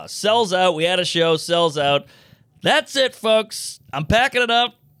 blah. Sells out. We had a show, sells out. That's it, folks. I'm packing it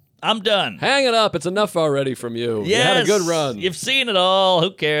up. I'm done. Hang it up. It's enough already from you. You had a good run. You've seen it all.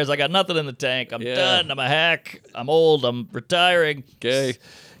 Who cares? I got nothing in the tank. I'm Yeah. done. I'm a hack. I'm old. I'm retiring. Gay.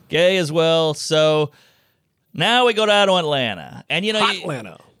 Gay as well. So, Now we go down to Atlanta. And, you know, Hot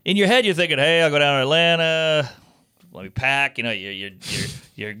Atlanta. in your head, you're thinking, hey, I'll go down to Atlanta. Let me pack. You know,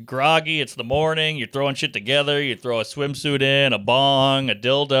 you're groggy. It's the morning. You're throwing shit together. You throw a swimsuit in, a bong, a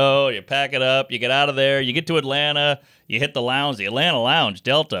dildo. You pack it up. You get out of there. You get to Atlanta. You hit the lounge, the Atlanta Lounge,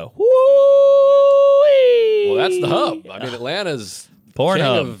 Delta. Woo! Well, that's the hub. I mean, Atlanta's Porn king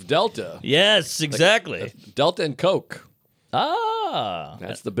hub. of Delta. Yes, exactly. Delta and Coke. Ah.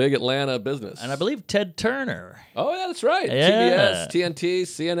 That's the big Atlanta business. And I believe Ted Turner. Oh, yeah, that's right. Yeah. TBS, TNT,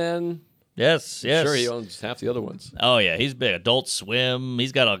 CNN. Yes, yes. Sure, he owns half the other ones. Oh, yeah, he's big. Adult Swim.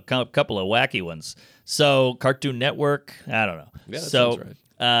 He's got a couple of wacky ones. So, Cartoon Network. I don't know. Yeah, that so, sounds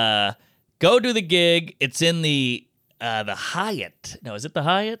right. Go do the gig. It's in the Hyatt. No, is it the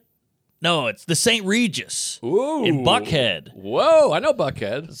Hyatt? No, it's the St. Regis Ooh. in Buckhead. Whoa, I know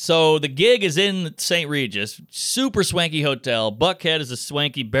Buckhead. So the gig is in St. Regis, super swanky hotel. Buckhead is the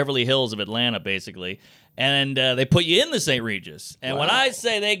swanky Beverly Hills of Atlanta, basically. And they put you in the St. Regis. And when I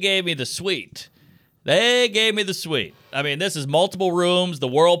say they gave me the suite, they gave me the suite. I mean, this is multiple rooms, the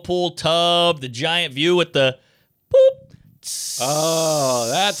whirlpool tub, the giant view with the boop. Oh,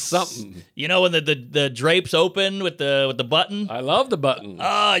 that's something. You know when the drapes open with the button? I love the button.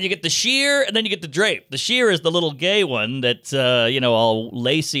 You get the sheer, and then you get the drape. The sheer is the little gay one that's, all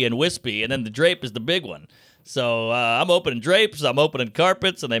lacy and wispy, and then the drape is the big one. So I'm opening drapes, I'm opening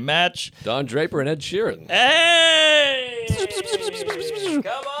carpets, and they match. Don Draper and Ed Sheeran. Hey!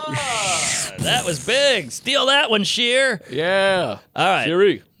 Come on! That was big. Steal that one, Sheer. Yeah. All right.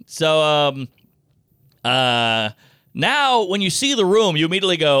 Cheery. So, now when you see the room, you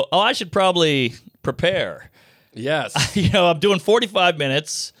immediately go, oh, I should probably prepare. Yes. I'm doing 45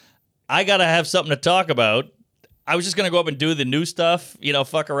 minutes. I got to have something to talk about. I was just going to go up and do the new stuff,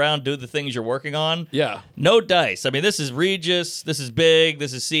 fuck around, do the things you're working on. Yeah. No dice. I mean, this is Regis, this is big,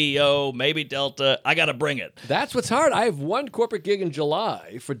 this is CEO, maybe Delta. I got to bring it. That's what's hard. I have one corporate gig in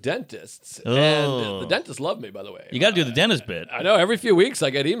July for dentists. And the dentists love me, by the way. You got to do the dentist bit. I know. Every few weeks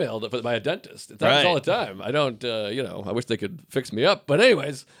I get emailed by a dentist. It happens all the time. I don't, I wish they could fix me up. But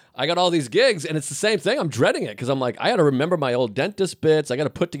anyways, I got all these gigs, and it's the same thing. I'm dreading it because I'm like, I got to remember my old dentist bits. I got to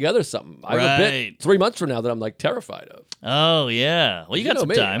put together something. I have a bit 3 months from now that I'm like terrified of. Oh, yeah. Well, you got some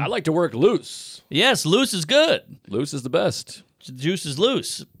me. time. I like to work loose. Yes, loose is good. Loose is the best. The juice is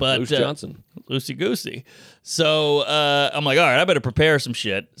loose. But Loose Johnson. Loosey-goosey. So I'm like, all right, I better prepare some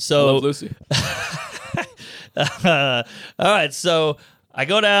shit. So Love Lucy. all right, so I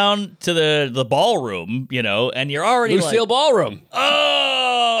go down to the ballroom, and you're already Lucille Ballroom.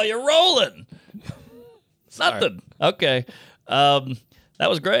 oh, you're rolling. Nothing. Okay. That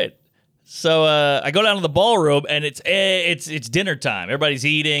was great. So I go down to the ballroom, and it's dinner time. Everybody's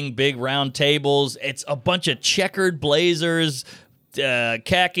eating, big round tables. It's a bunch of checkered blazers,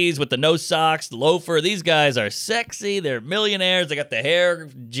 khakis with the no socks, the loafer. These guys are sexy. They're millionaires. They got the hair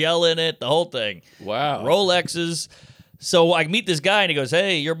gel in it, the whole thing. Wow. Rolexes. So I meet this guy, and he goes,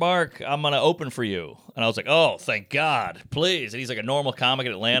 hey, you're Mark. I'm going to open for you. And I was like, oh, thank God, please. And he's like a normal comic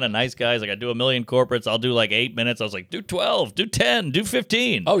in Atlanta, nice guy. He's like, I do 1 million corporates. I'll do like 8 minutes. I was like, do 12, do 10, do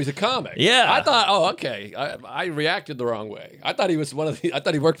 15. Oh, he's a comic. Yeah. I thought, okay. I reacted the wrong way. I thought he was I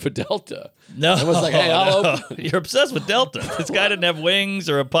thought he worked for Delta. No. I was like, hey, I'll no. open. You're obsessed with Delta. This guy didn't have wings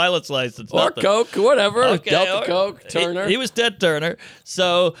or a pilot's license. Or nothing. Coke, whatever. Okay, Delta or- Coke, Turner. He was Ted Turner.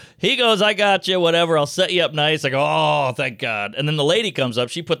 So he goes, I got you, whatever. I'll set you up nice. I go, oh, thank God. And then the lady comes up.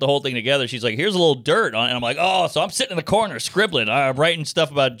 She put the whole thing together. She's like, here's a little dirt on it. And I'm like, oh, so I'm sitting in the corner scribbling. I'm writing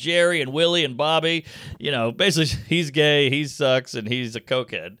stuff about Jerry and Willie and Bobby. Basically, he's gay, he sucks, and he's a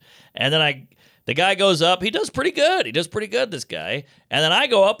cokehead. And then the guy goes up. He does pretty good. This guy. And then I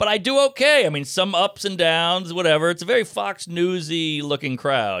go up, but I do okay. I mean, some ups and downs, whatever. It's a very Fox Newsy looking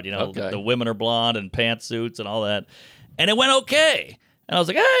crowd. Okay. The women are blonde and pantsuits and all that. And it went okay. And I was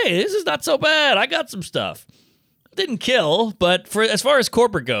like, hey, this is not so bad. I got some stuff. Didn't kill, but as far as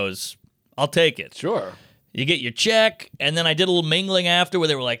corporate goes, I'll take it. Sure. You get your check, and then I did a little mingling after where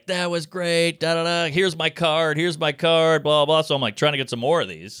they were like, that was great, da-da-da, here's my card, blah, blah. So I'm like trying to get some more of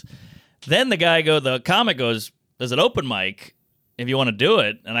these. Then the comic goes, there's an open mic if you want to do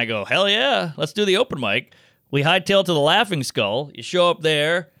it. And I go, hell yeah, let's do the open mic. We hightail to the Laughing Skull. You show up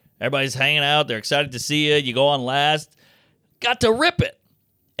there, everybody's hanging out, they're excited to see you, you go on last. Got to rip it.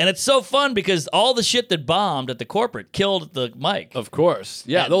 And it's so fun because all the shit that bombed at the corporate killed the mic. Of course.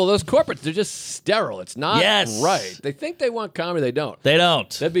 Yeah, And- those corporates, they're just sterile. It's not right. They think they want comedy. They don't. They don't.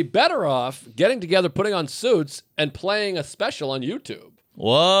 They'd be better off getting together, putting on suits, and playing a special on YouTube.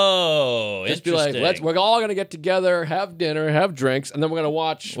 Whoa, Just be like, interesting. we're all gonna get together, have dinner, have drinks, and then we're gonna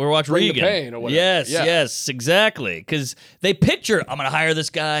watch. We're watching Bring the Regan. Pain or whatever. Yes, Yeah. yes, exactly. Because they picture, I'm going to hire this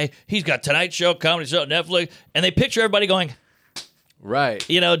guy. He's got Tonight Show, Comedy Show, Netflix. And they picture everybody going, Right.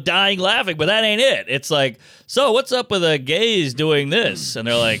 dying laughing. But that ain't it. It's like, so what's up with the gays doing this? And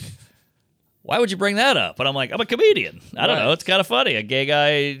they're like, why would you bring that up? And I'm like, I'm a comedian. I don't Right. know. It's kind of funny. A gay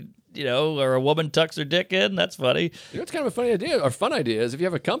guy, or a woman tucks her dick in. That's funny. You know what's kind of a funny idea or fun idea is if you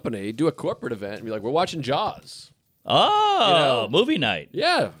have a company, do a corporate event and be like, we're watching Jaws. Oh, movie night.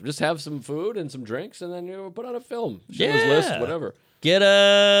 Yeah, just have some food and some drinks, and then put on a film. Schindler's Yeah. List, whatever. Get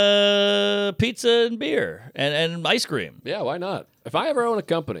a pizza and beer and ice cream. Yeah, why not? If I ever own a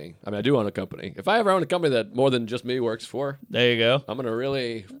company, I mean, I do own a company. If I ever own a company that more than just me works for, There you go. I'm gonna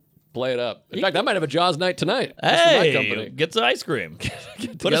really play it up. In fact, I might have a Jaws night tonight. Just for my Hey, company. get some ice cream. Put a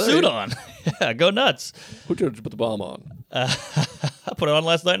together. suit on. Yeah, go nuts. Who did you put the bomb on? I put it on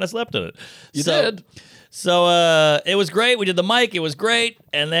last night and I slept in it. You did. So it was great. We did the mic. It was great.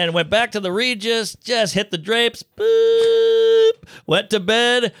 And then went back to the Regis, just hit the drapes. Boop. Went to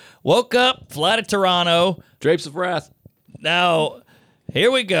bed. Woke up. Fly to Toronto. Drapes of Wrath. Now,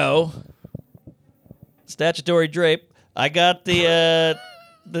 here we go. Statutory drape. I got the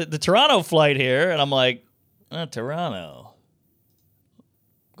Toronto flight here, and I'm like, Toronto.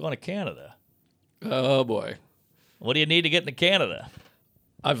 I'm going to Canada. Oh boy. What do you need to get into Canada?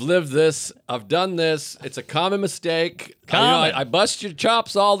 I've lived this. I've done this. It's a common mistake. Common. I bust your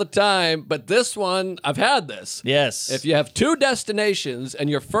chops all the time, but this one, I've had this. Yes. If you have two destinations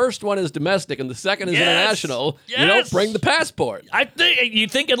and your first one is domestic and the second is Yes. international, you Yes. don't bring the passport. I think you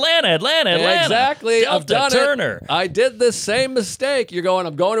think Atlanta. Exactly. Delta, I've done Turner. it. I did this same mistake. You're going,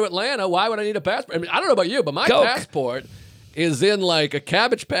 I'm going to Atlanta. Why would I need a passport? I mean, I don't know about you, but my Coke. passport is in like a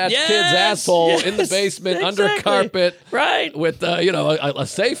Cabbage Patch Yes, Kid's asshole in the yes, basement under a exactly. carpet. Right. With, a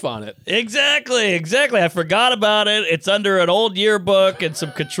safe on it. Exactly. I forgot about it. It's under an old yearbook and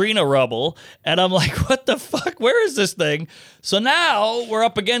some Katrina rubble. And I'm like, what the fuck? Where is this thing? So now we're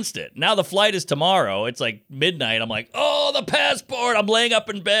up against it. Now the flight is tomorrow. It's like midnight. I'm like, oh, the passport. I'm laying up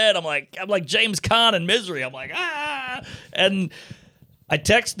in bed. I'm like James Caan in Misery. I'm like, ah. And I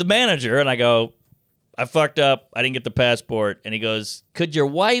text the manager and I go, I fucked up. I didn't get the passport. And he goes, could your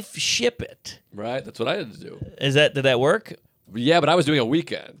wife ship it? Right? That's what I had to do. Did that work? Yeah, but I was doing a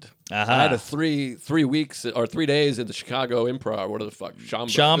weekend. Uh-huh. I had a three weeks or 3 days in the Chicago Improv, whatever the fuck, Schaumburg. This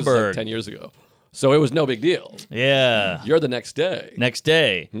was Schaumburg. like 10 years ago. So it was no big deal. Yeah. You're the next day. Next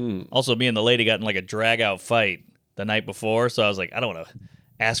day. Also, me and the lady got in like a drag-out fight the night before. So I was like, I don't want to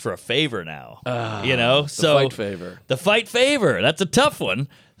ask for a favor now. The fight favor. The fight favor. That's a tough one.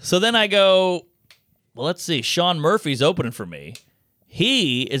 So then I go, well, let's see. Sean Murphy's opening for me.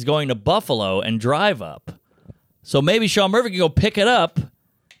 He is going to Buffalo and drive up. So maybe Sean Murphy can go pick it up.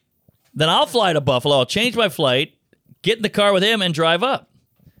 Then I'll fly to Buffalo. I'll change my flight, get in the car with him, and drive up.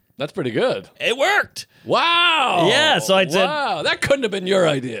 That's pretty good. It worked. Wow. Yeah, so I said- wow, that couldn't have been your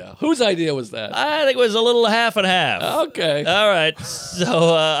idea. Whose idea was that? I think it was a little half and half. Okay. All right.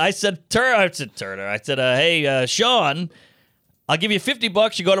 So I said, Turner. I said, hey, Sean, I'll give you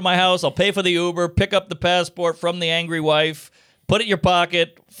 $50. You go to my house. I'll pay for the Uber, pick up the passport from the angry wife, put it in your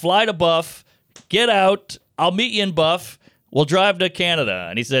pocket, fly to Buff, get out. I'll meet you in Buff. We'll drive to Canada.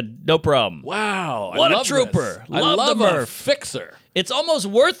 And he said, no problem. Wow. What I a love trooper. This. I Love love the a Murph. fixer. It's almost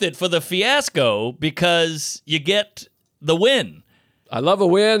worth it for the fiasco because you get the win. I love a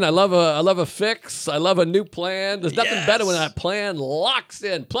win. I love a fix. I love a new plan. There's nothing Yes. better when that plan locks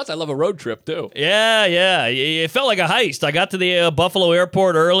in. Plus, I love a road trip too. Yeah. It felt like a heist. I got to the Buffalo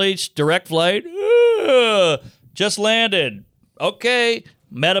airport early, direct flight. Just landed. Okay.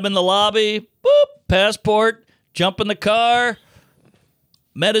 Met him in the lobby. Boop. Passport. Jump in the car.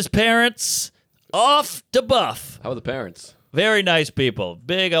 Met his parents. Off to Buff. How are the parents? Very nice people.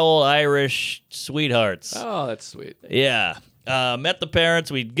 Big old Irish sweethearts. Oh, that's sweet. Yeah. Met the parents.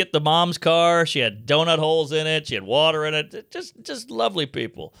 We get the mom's car. She had donut holes in it. She had water in it. Just lovely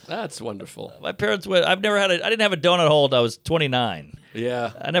people. That's wonderful. My parents went. I didn't have a donut hole until I was 29.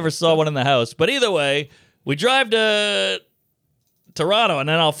 Yeah. I never saw one in the house. But either way, we drive to Toronto, and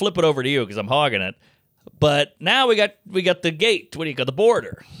then I'll flip it over to you because I'm hogging it. But now we got the gate. What do you call the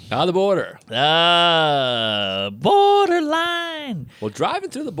border? The border. Borderline. Well, driving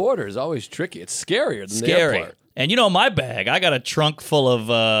through the border is always tricky. It's scarier than the airport. And you know my bag, I got a trunk full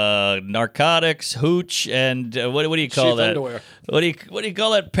of narcotics, hooch, and what do you call Sheath that? underwear. What do you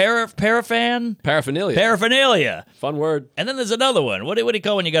call that? Paraphernalia. Paraphernalia. Fun word. And then there's another one. What do you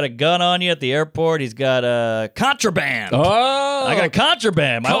call when you got a gun on you at the airport? He's got contraband. Oh, I got a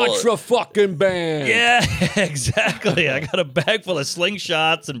contraband. Contra fucking band. Yeah, exactly. I got a bag full of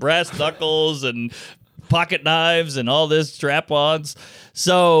slingshots and brass knuckles and pocket knives and all this strap-ons.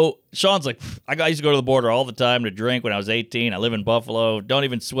 So Sean's like, I used to go to the border all the time to drink when I was 18. I live in Buffalo. Don't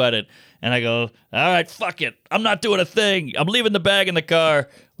even sweat it. And I go, all right, fuck it. I'm not doing a thing. I'm leaving the bag in the car.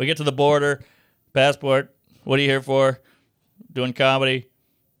 We get to the border. Passport. What are you here for? Doing comedy.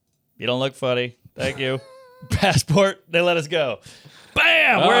 You don't look funny. Thank you. Passport. They let us go.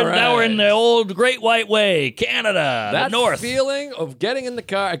 Bam! Now we're in the old Great White Way, Canada, That the north. feeling of getting in the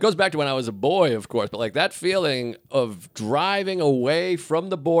car, it goes back to when I was a boy, of course, but like that feeling of driving away from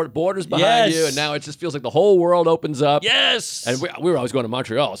the borders behind Yes. you, and now it just feels like the whole world opens up. Yes. And we were always going to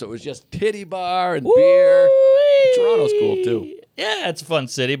Montreal, so it was just titty bar and beer. Toronto's cool, too. Yeah, it's a fun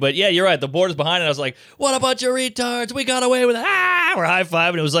city, but yeah, you're right. The border's behind it. I was like, what a bunch of retards. We got away with it. We're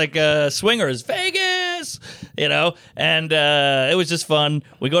high-fiving. It was like Swingers, Vegas, and it was just fun.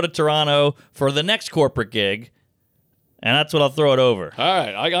 We go to Toronto for the next corporate gig, and that's what I'll throw it over. All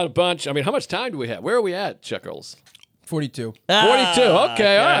right, I got a bunch. I mean, how much time do we have? Where are we at, Chuckles? 42. 42.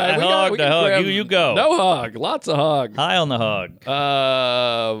 Okay, all right. We can hog. You go. No hog. Lots of hog. High on the hog.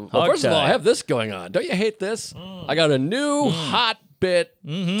 Well, first of all, I have this going on. Don't you hate this? I got a new hot bit,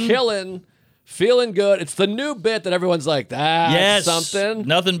 killing, feeling good. It's the new bit that everyone's like, that's something.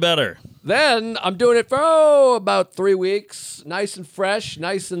 Nothing better. Then I'm doing it for about 3 weeks, nice and fresh,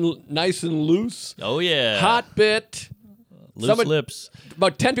 nice and loose. Oh yeah. Hot bit. Loose lips.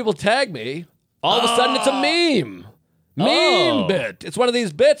 About 10 people tag me. All of a sudden, it's a meme. Meme bit. It's one of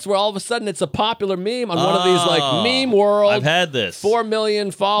these bits where all of a sudden it's a popular meme on one of these like meme world. I've had this. 4 million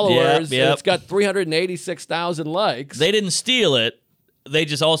followers. Yep. And it's got 386,000 likes. They didn't steal it. They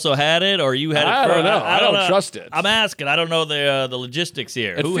just also had it, or you had it I first? don't know. I don't trust it. I'm asking. I don't know the logistics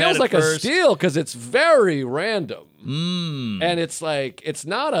here. It Who feels had like first? a steal because it's very random. And it's like it's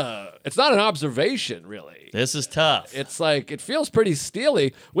not an observation really. This is tough. It's like it feels pretty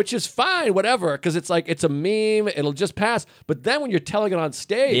steely, which is fine, whatever, because it's like it's a meme, it'll just pass. But then when you're telling it on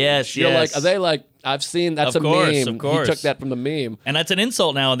stage, you're like, are they like, I've seen that's Of a course, meme. of course. He took that from the meme. And that's an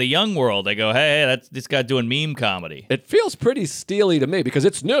insult now in the young world. They go, hey, that's this guy doing meme comedy. It feels pretty steely to me because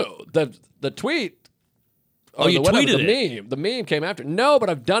it's new. The tweet. Oh, you tweeted it? The meme came after. No, but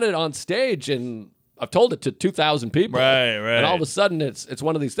I've done it on stage and I've told it to 2,000 people. Right. And all of a sudden it's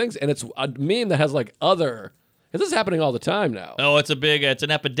one of these things, and it's a meme that has like other. This is happening all the time now. Oh, it's an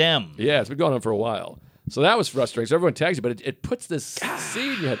epidemic. Yeah, it's been going on for a while. So that was frustrating. So everyone tags you, but it puts this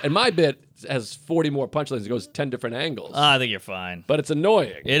seed in your head. And my bit has 40 more punchlines. It goes 10 different angles. I think you're fine. But it's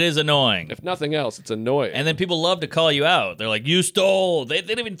annoying. It is annoying. If nothing else, it's annoying. And then people love to call you out. They're like, you stole. They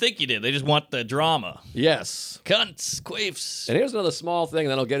didn't even think you did. They just want the drama. Yes. Cunts, queefs. And here's another small thing,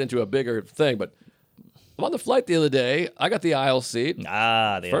 and then I'll get into a bigger thing. But I'm on the flight the other day. I got the aisle seat.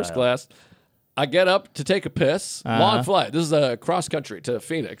 The First aisle. class. I get up to take a piss. Long flight. This is a cross country to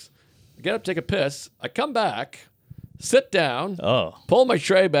Phoenix. I get up, take a piss. I come back, sit down, pull my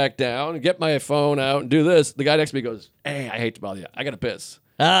tray back down, get my phone out, and do this. The guy next to me goes, hey, I hate to bother you. I got to piss.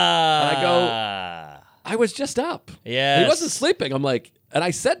 And I go, I was just up. Yes. He wasn't sleeping. I'm like, and I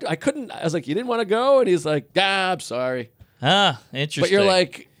said, I couldn't. I was like, you didn't want to go? And he's like, I'm sorry. Interesting. But you're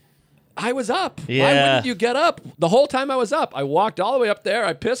like, I was up. Yeah. Why wouldn't you get up? The whole time I was up. I walked all the way up there.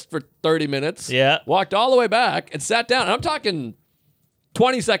 I pissed for 30 minutes. Yeah. Walked all the way back and sat down. And I'm talking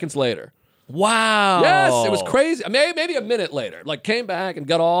 20 seconds later. Wow. Yes, it was crazy. Maybe a minute later. Like, came back and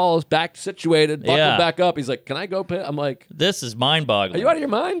got all back situated, buckled back up. He's like, can I go piss? I'm like, this is mind-boggling. are you out of your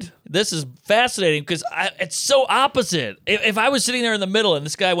mind? This is fascinating because it's so opposite. If I was sitting there in the middle and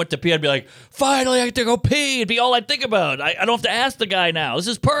this guy went to pee, I'd be like, finally, I get to go pee. It'd be all I'd think about. I don't have to ask the guy now. This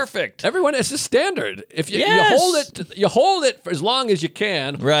is perfect. Everyone, it's just standard. If you Yes. you hold it for as long as you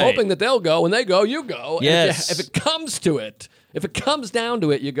can, Right. hoping that they'll go. When they go, you go. And Yes. if it comes to it, if it comes down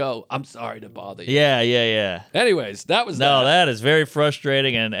to it, you go, I'm sorry to bother you. Yeah. Anyways, that was No, that. that is very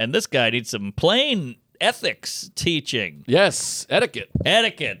frustrating, and this guy needs some plain ethics teaching. Yes, etiquette.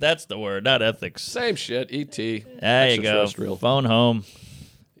 Etiquette, that's the word, not ethics. Same shit. E.T. There you go. Extraterrestrial. Phone home.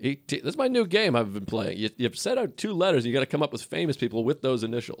 E.T. This is my new game I've been playing. You've set out 2 letters. You got to come up with famous people with those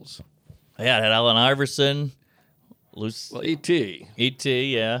initials. Yeah, it had Allen Iverson, Luce, Well, E.T.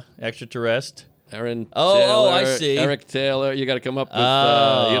 E.T., yeah, extraterrestrial. Aaron Oh, Taylor, I see. Eric Taylor. You got to come up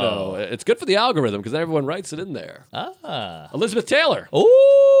with, it's good for the algorithm because everyone writes it in there. Elizabeth Taylor.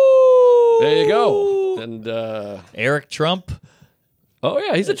 Ooh. There you go. Who? And Eric Trump. oh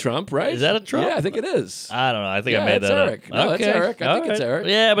yeah, he's a Trump, right? Is that a Trump? Yeah, I think it is. I don't know. I think Yeah, I made it's that Eric. up. No, that's Eric. I think it's Eric.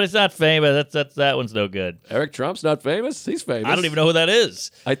 Yeah, but it's not famous. That one's no good. Eric Trump's not famous. He's famous. I don't even know who that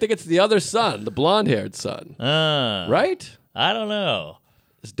is. I think it's the other son, the blonde-haired son, right? I don't know.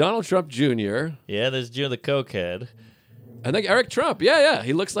 It's Donald Trump Jr. Yeah, there's June the cokehead. I think Eric Trump. Yeah,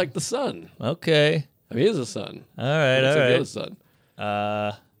 he looks like the son. Okay. I mean, he is a son. All right. He looks All like the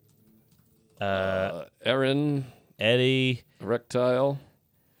right. other son. Aaron, Eddie. Erectile,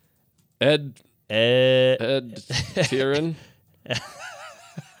 Ed Tieran,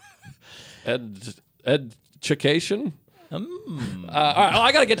 Ed Chication. All right,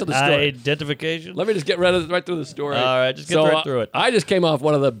 I got to get to the story. Identification. Let me just get right through the story. All right, just get right through it. I just came off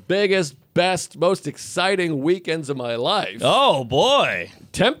one of the biggest, best, most exciting weekends of my life. Oh, boy.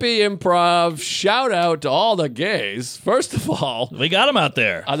 Tempe Improv, shout out to all the gays. First of all, We got him out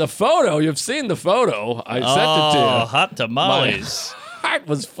there. on the photo, you've seen the photo. I sent it to you. Hot tamales. My heart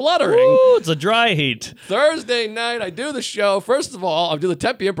was fluttering. Ooh, it's a dry heat. Thursday night, I do the show. First of all, I do the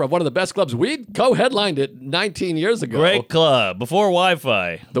Tempe Improv, one of the best clubs. We co-headlined it 19 years ago. Great club. Before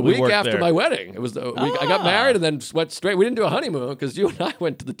Wi-Fi. The We week worked after there. my wedding. It was the week I got married and then went straight. We didn't do a honeymoon because you and I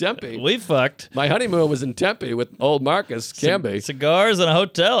went to the Tempe. We fucked. My honeymoon was in Tempe with old Marcus Camby. Cigars and a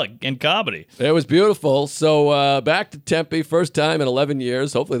hotel and comedy. It was beautiful. So back to Tempe, first time in 11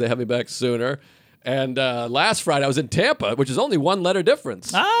 years. Hopefully they have me back sooner. And last Friday I was in Tampa, which is only one letter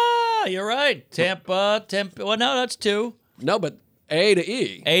difference. You're right. Tampa. Well, no, that's two. No, but A to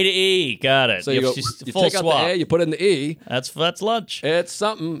E. A to E. Got it. So you full take out swap. the A, you put in the E. That's lunch. It's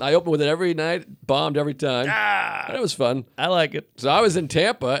something. I open with it every night, bombed every time. And it was fun. I like it. So I was in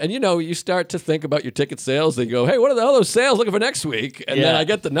Tampa, and you start to think about your ticket sales. They go, hey, what are the hell those sales looking for next week? And then Yeah. I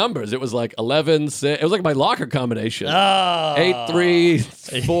get the numbers. It was like 11, 6. It was like my locker combination. Oh. 8, 3,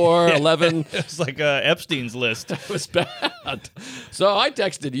 4, 11. It's like Epstein's list. It was bad. So I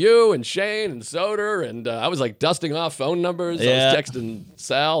texted you and Shane and Soder, and I was like dusting off phone numbers. Yeah. I was texting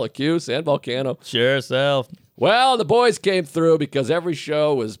Sal, Acuse, and Volcano. Sure, self. Well, the boys came through because every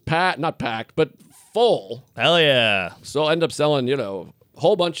show was not packed, but full. Hell yeah. So I ended up selling, a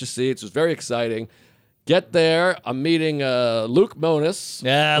whole bunch of seats. It was very exciting. Get there. I'm meeting Luke Monis.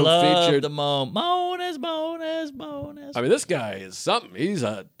 Yeah, I who love featured, the Monas. I mean, this guy is something. He's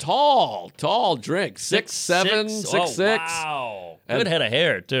a tall drink. 6'7", 6'6". Wow. And Good head of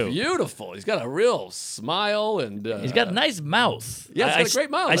hair, too. Beautiful. He's got a real smile. And He's got a nice mouth. Yeah, he's got a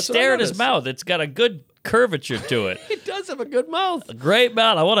great mouth. I That's what I stare at his noticed. mouth. It's got a good curvature to it. He does have a good mouth. A great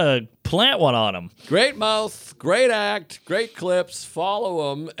mouth. I want to plant one on him. Great mouth, great act, great clips.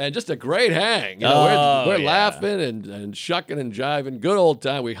 Follow him, and just a great hang. Oh, we're yeah. laughing and shucking and jiving. Good old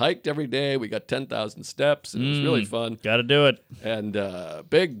time. We hiked every day. We got 10,000 steps. And it was really fun. Got to do it. And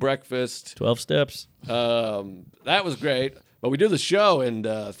big breakfast. 12 steps. That was great. But we do the show, and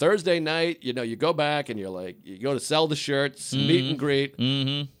Thursday night, you go back and you go to sell the shirts, meet and greet.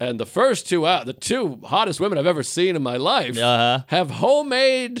 Mm-hmm. And the first the two hottest women I've ever seen in my life, have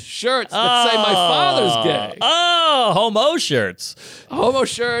homemade shirts that say my father's gay. Oh, homo shirts. Homo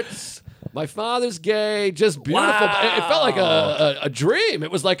shirts. My father's gay. Just beautiful. Wow. It felt like a dream.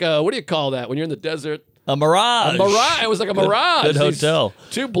 It was like what do you call that when you're in the desert? A mirage. A mirage. It was like a mirage. Good These hotel.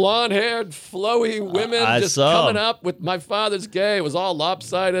 Two blonde-haired, flowy women I just saw. coming up with my father's gay. It was all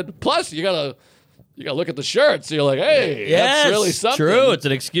lopsided. Plus, you gotta look at the shirts. You're like, hey, Yes, that's really something. true. It's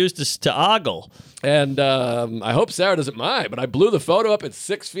an excuse to ogle. And I hope Sarah doesn't mind, but I blew the photo up. It's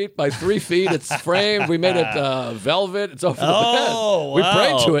 6 feet by 3 feet. It's framed. We made it velvet. It's over the bed. Oh, We wow.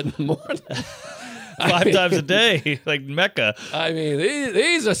 prayed to it in the morning. 5 times a day, like Mecca. I mean,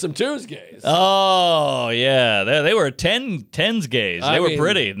 these are some Tuesdays. Oh, yeah. They were tens gays. I They were mean-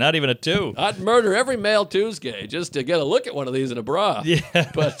 pretty. Not even a 2. I'd murder every male Tuesday just to get a look at one of these in a bra.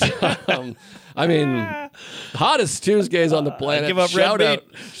 Yeah. But I mean, hottest Tuesdays on the planet. give up red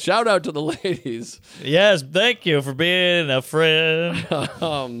Shout out to the ladies. Yes, thank you for being a friend.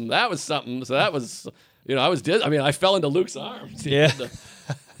 That was something. So that was, I fell into Luke's arms. Yeah.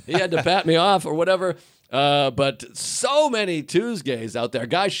 He had to pat me off or whatever. But so many Tuesdays out there.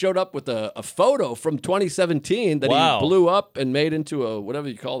 Guys showed up with a photo from 2017 that Wow. he blew up and made into a, whatever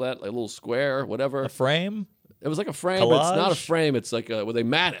you call that, like a little square, whatever. A frame? It was like a frame, but it's not a Collage? frame. It's like where they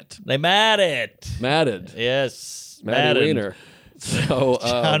mat it. They matted. Matted. Yes. Matty Madden. Wiener. So,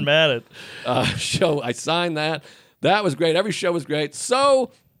 John Madden. show, I signed that. That was great. Every show was great.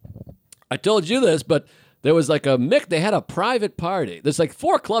 So, I told you this, but there was like they had a private party. There's like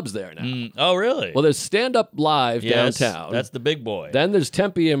 4 clubs there now. Oh, really? Well, there's Stand Up Live yes, downtown. that's the big boy. Then there's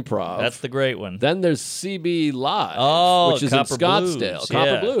Tempe Improv. That's the great one. Then there's CB Live, Oh, which is Copper in Scottsdale. Blues,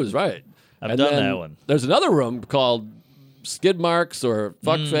 Copper yeah. Blues, right. I've And done then that one. There's another room called Skid Marks or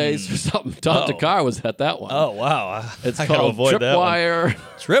Fuckface or something. Tom Takar was at that one. Oh, wow. It's I gotta called avoid that one. Tripwire.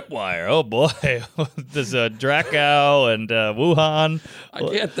 Tripwire. Oh, boy. There's Dracow and Wuhan. I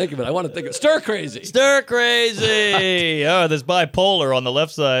can't think of it. I want to think of Stir Crazy. Stir Crazy. Oh, there's Bipolar on the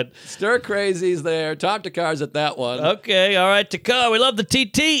left side. Stir Crazy's there. Tom Takar's at that one. Okay, all right, Takar. We love the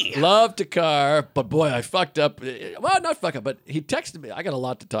TT. Love Takar, but boy, I fucked up. Well, not fuck up, but he texted me. I got a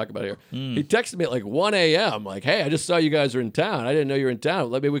lot to talk about here. He texted me at like 1 a.m. Like, hey, I just saw you guys are in town. I didn't know you were in town.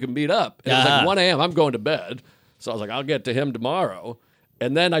 Maybe we can meet up. And it was like 1 a.m. I'm going to bed. So I was like, I'll get to him tomorrow.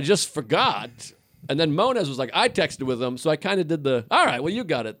 And then I just forgot. And then Moniz was like, I texted with him. So I kind of did all right, well, you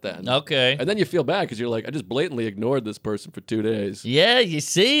got it then. Okay. And then you feel bad because you're like, I just blatantly ignored this person for 2 days. Yeah, you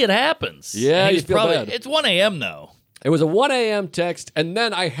see, it happens. Yeah, He's you feel bad. It's 1 a.m. though. It was a 1 a.m. text. And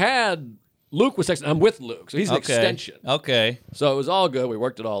then I had Luke was texting. I'm with Luke. So he's an extension. Okay. So it was all good. We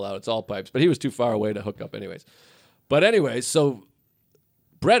worked it all out. It's all pipes. But he was too far away to hook up anyways. But anyways, so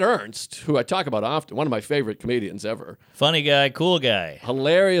Brett Ernst, who I talk about often, one of my favorite comedians ever. Funny guy, cool guy.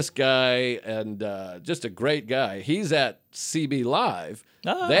 Hilarious guy and just a great guy. He's at CB Live.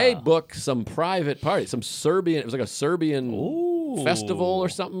 Ah. They book some private party, some Serbian, it was like a Serbian festival or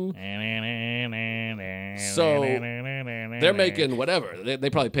something. So they're making whatever. They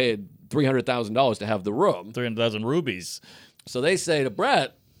probably paid $300,000 to have the room. 300,000 rubies. So they say to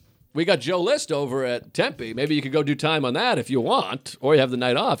Brett, we got Joe List over at Tempe. Maybe you could go do time on that if you want, or you have the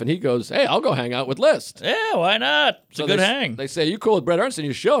night off. And he goes, hey, I'll go hang out with List. Yeah, why not? It's a good hang. They say, you cool with Brett Ernst in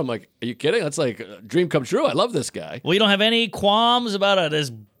your show? I'm like, are you kidding? That's like a dream come true. I love this guy. Well, you don't have any qualms about this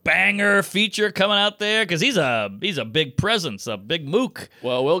banger feature coming out there? Because he's a big presence, a big mook.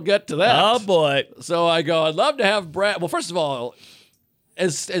 Well, we'll get to that. Oh, boy. So I go, I'd love to have Brett. Well, first of all,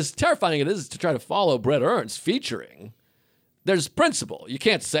 as terrifying it is to try to follow Brett Ernst featuring, there's principle. You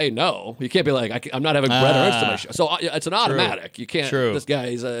can't say no. You can't be like, I'm not having Brett Ernst on my show. So it's an automatic. You can't. True. This guy,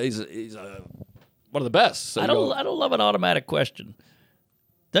 he's a one of the best. So I don't love an automatic question.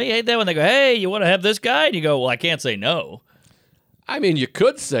 Don't you hate that when they go, hey, you want to have this guy? And you go, well, I can't say no. I mean, you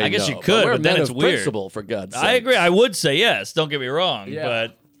could say I guess no, you could, we're but then men it's of weird. Principle, for God's sake. I agree. I would say yes. Don't get me wrong. Yeah.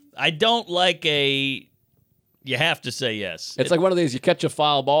 But I don't like you have to say yes. It's like one of these, you catch a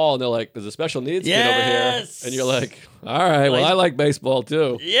foul ball, and they're like, there's a special needs kid over here. Yes! And you're like, all right, well, I like baseball,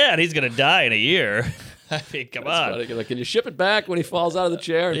 too. Yeah, and he's going to die in a year. I mean, come on. Funny. Like, can you ship it back when he falls out of the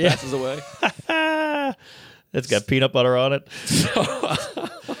chair and passes away? It's got peanut butter on it.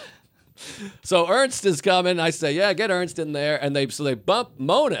 So Ernst is coming. I say, yeah, get Ernst in there. And they bump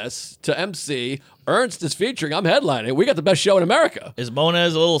Monas to MC. Ernst is featuring. I'm headlining. We got the best show in America. Is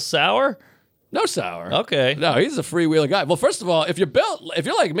Moniz a little sour? No sour. Okay. No, he's a freewheeler guy. Well, first of all, if you're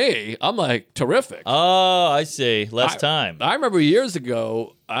like me, I'm like terrific. Oh, I see. Less time. I remember years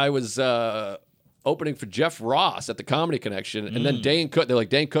ago, I was opening for Jeff Ross at the Comedy Connection, and then Dane Cook. They're like,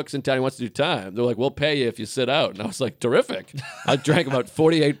 Dane Cook's in town. He wants to do time. They're like, we'll pay you if you sit out. And I was like, terrific. I drank about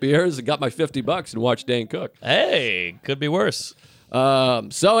 48 beers and got my $50 and watched Dane Cook. Hey, could be worse.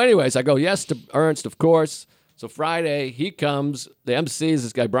 So anyways, I go yes to Ernst, of course. So Friday, he comes. The MC is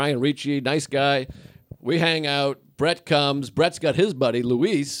this guy, Brian Ricci, nice guy. We hang out. Brett comes. Brett's got his buddy,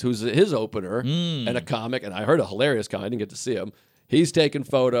 Luis, who's his opener, and a comic. And I heard a hilarious comic. I didn't get to see him. He's taking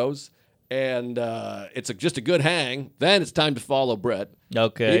photos, and it's just a good hang. Then it's time to follow Brett.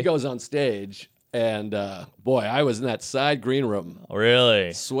 Okay. He goes on stage, and boy, I was in that side green room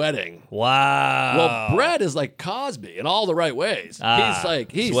Really? sweating. Wow. Well, Brett is like Cosby in all the right ways. He's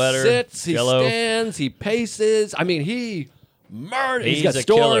like, he sweater, sits, he yellow. stands, he paces. I mean, he murders. He's got a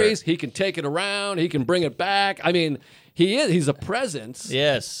stories. killer. He can take it around. He can bring it back. I mean, he's a presence.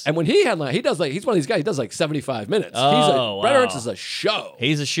 Yes. And when he headline, he's one of these guys, he does like 75 minutes. Oh, Brett wow. Ernst is a show.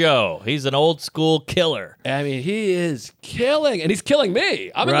 He's a show. He's an old school killer. I mean, he is killing, and he's killing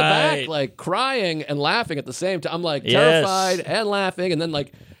me. I'm in the Right. back, like crying and laughing at the same time. I'm like Yes. terrified and laughing, and then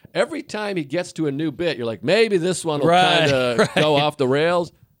like every time he gets to a new bit, you're like, maybe this one will Right, kind of go off the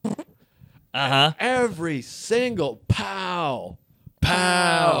rails. Uh-huh. Every single pow.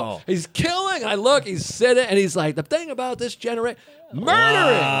 He's killing. I look, he's sitting, and he's like, the thing about this generation, murdering.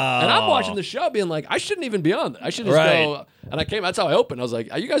 Wow. And I'm watching the show being like, I shouldn't even be on that. I should just Right. go. And that's how I opened. I was like,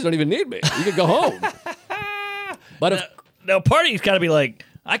 you guys don't even need me. You can go home. But if, Now, part of you's got to be like,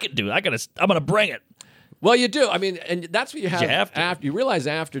 I'm going to bring it. well, you do. I mean, and that's what you have, You have to. after you realize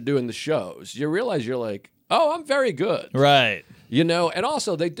after doing the shows. You realize you're like, oh, I'm very good. Right. You know, and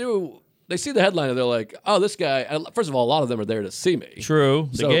also they do they see the headline and they're like, oh, this guy. First of all, a lot of them are there to see me. True.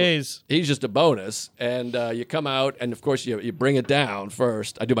 The So gays. He's just a bonus. And you come out, and of course, you bring it down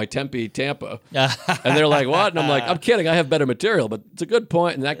first. I do my Tempe, Tampa. And they're like, what? And I'm like, I'm kidding. I have better material, but it's a good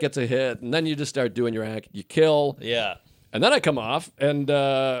point, and that gets a hit. And then you just start doing your act. You kill. Yeah. And then I come off, and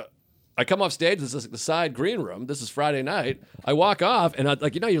I come off stage. This is the side green room. This is Friday night. I walk off, and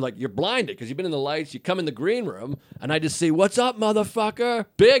you're blinded because you've been in the lights. You come in the green room, and I just see, what's up, motherfucker?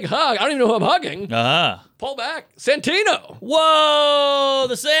 Big hug. I don't even know who I'm hugging. Pull back. Santino. Whoa,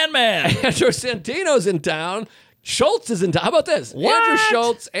 the Sandman. Andrew Santino's in town. Schultz is in town. How about this? What? Andrew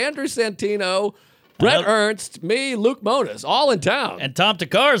Schultz, Andrew Santino, Brett Ernst, me, Luke Monas, all in town. And Tom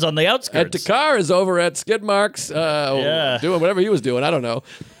Takar's on the And outskirts. Takar is over at Skid Marks doing whatever he was doing. I don't know.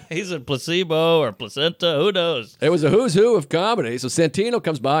 He's a placebo or placenta. Who knows? It was a who's who of comedy. So Santino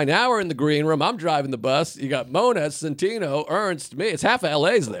comes by. Now we're in the green room. I'm driving the bus. You got Monas, Santino, Ernst, me. It's half of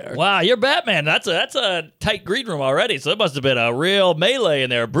LA's there. Wow, you're Batman. That's a tight green room already. So it must have been a real melee in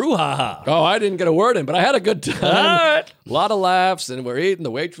there. Brouhaha. Oh, I didn't get a word in, but I had a good time. All right. A lot of laughs, and we're eating.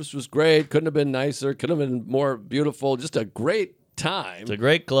 The waitress was great. Couldn't have been nicer. Couldn't have been more beautiful. Just a great time. It's a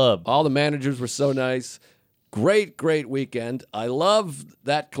great club. All the managers were so nice. Great weekend. I love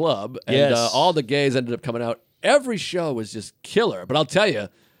that club. And Yes. all the gays ended up coming out. Every show was just killer. But I'll tell you,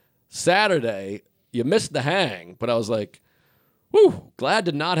 Saturday, you missed the hang. But I was like, whew, glad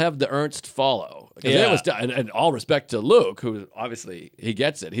to not have the Ernst follow. 'Cause Yeah. it was, and all respect to Luke, who obviously, he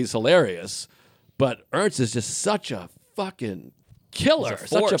gets it. He's hilarious. But Ernst is just such a fucking killer. He's a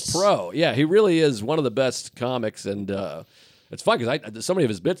Such force. a pro. Yeah, he really is one of the best comics. And it's fun because there's so many of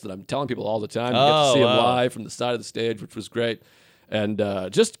his bits that I'm telling people all the time. You get to see him live from the side of the stage, which was great. And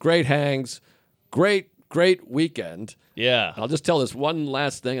just great hangs. Great weekend. Yeah. I'll just tell this one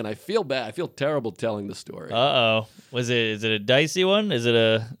last thing, and I feel bad. I feel terrible telling the story. Uh-oh. Is it a dicey one? Is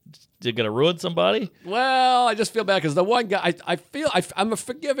it gonna ruin somebody? Well, I just feel bad because the one guy, I'm a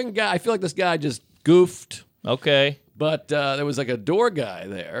forgiving guy. I feel like this guy just goofed. Okay. But there was like a door guy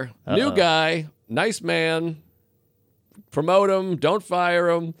there. New guy, nice man. Promote him, don't fire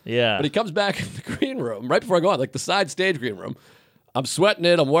him. Yeah. But he comes back in the green room right before I go on, like the side stage green room. I'm sweating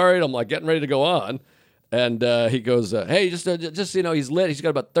it. I'm worried. I'm like getting ready to go on. And he goes, hey, just so you know, he's lit. He's got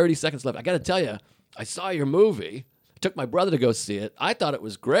about 30 seconds left. I got to tell you, I saw your movie. I took my brother to go see it. I thought it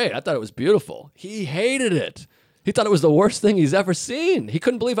was great. I thought it was beautiful. He hated it. He thought it was the worst thing he's ever seen. He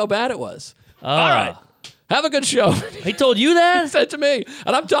couldn't believe how bad it was. All right. Have a good show. He told you that? He said to me.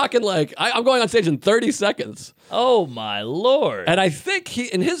 And I'm talking like, I'm going on stage in 30 seconds. Oh, my Lord. And I think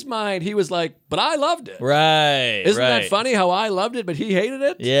in his mind, he was like, but I loved it. Right. Isn't right. that funny how I loved it, but he hated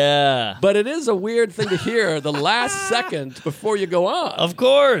it? Yeah. But it is a weird thing to hear the last second before you go on. Of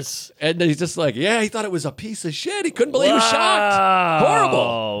course. And he's just like, yeah, he thought it was a piece of shit. He couldn't believe he was Wow, shocked.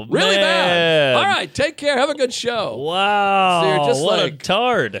 Horrible. Really man. bad. All right, take care. Have a good show. Wow. So you're just what like- a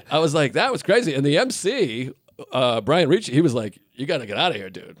tard. I was like, that was crazy. And the MC, Brian Ricci, he was like, you got to get out of here,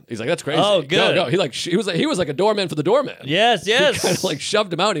 dude. He's like, that's crazy. Oh, good. No, he was like a doorman for the doorman. Yes, yes. He kind of like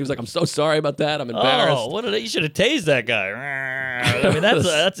shoved him out. And he was like, I'm so sorry about that. I'm embarrassed. Oh, you should have tased that guy. I mean,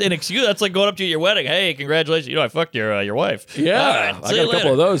 that's inexcusable. That's like going up to your wedding. Hey, congratulations. You know, I fucked your wife. Yeah, All right, I see got you a couple later.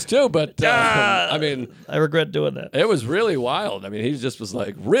 of those too. But I mean, I regret doing that. it was really wild. I mean, he just was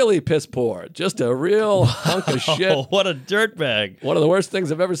like really piss poor. Just a real hunk of shit. Oh, what a dirtbag. One of the worst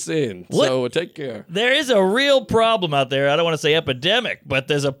things I've ever seen. What? So take care. There is a real problem out there. I don't want to say epidemic, but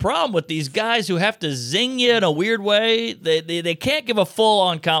there's a problem with these guys who have to zing you in a weird way. They can't give a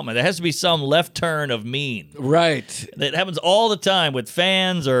full-on compliment. There has to be some left turn of mean. Right. That happens all the time with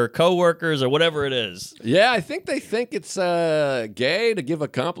fans or coworkers or whatever it is. Yeah, I think they think it's gay to give a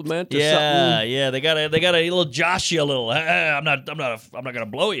compliment or Yeah, something. yeah. They got a little josh you a little. I'm not gonna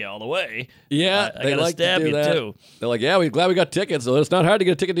blow you all the way. Yeah, I they gotta like stab to do you that. too. They're like, yeah, we're glad we got tickets. So it's not hard to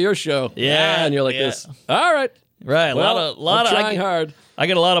get a ticket to your show. Yeah, and you're like yeah. this. All right. Right. Well, a lot I'm of trying hard. I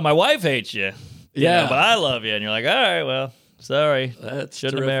get a lot of my wife hates you. Yeah. But I love you, and you're like, all right, well, sorry, That's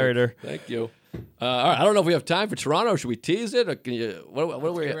shouldn't terrific. have married her. Thank you. All right, I don't know if we have time for Toronto. Should we tease it, or can you? What are we?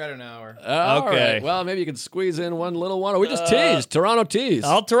 We're at an hour. All Okay. right. Well, maybe you can squeeze in one little one, or we just tease Toronto tease.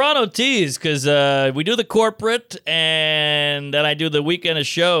 I'll Toronto tease because we do the corporate, and then I do the weekend of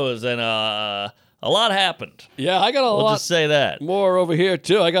shows, and a lot happened. Yeah, I got a We'll lot just say that. more over here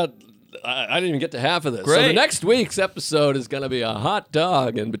too. I didn't even get to half of this. So Great. the next week's episode is going to be a hot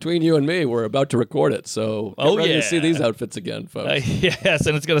dog, and between you and me, we're about to record it. So get ready to see yeah. these outfits again, folks. Yes,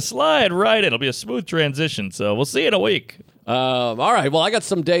 and it's going to slide right in. It'll be a smooth transition, so we'll see you in a week. All right. Well, I got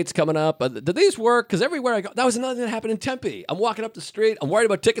some dates coming up. Did these work? Because everywhere I go, that was another thing that happened in Tempe. I'm walking up the street. I'm worried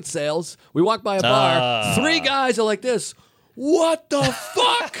about ticket sales. We walk by a bar. 3 guys are like this. What the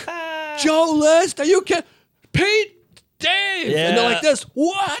fuck? Joe List, are you kidding? Pete, Dave. Yeah. And they're like this,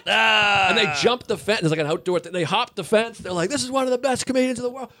 what? Ah. And they jump the fence. There's like an outdoor thing. They hop the fence. They're like, this is one of the best comedians in the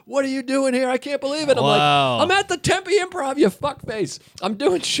world. What are you doing here? I can't believe it. I'm Wow. like, I'm at the Tempe Improv, you fuckface. I'm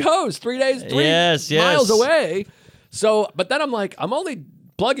doing shows 3 days, 3 Yes. miles away. So, but then I'm like, I'm only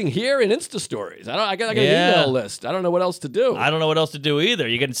plugging here in Insta stories. I got an email list. I don't know what else to do. I don't know what else to do either.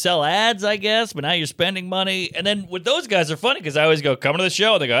 You can sell ads, I guess, but now you're spending money. And then with those guys are funny because I always go, come to the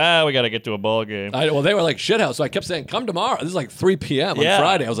show. And they go, we got to get to a ball game. Well, they were like shithouse, so I kept saying, come tomorrow. This is like 3 p.m. on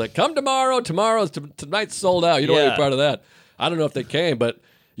Friday. I was like, come tomorrow. Tonight's sold out. You don't want to be part of that. I don't know if they came, but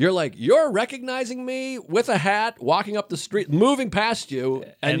you're like, you're recognizing me with a hat, walking up the street, moving past you,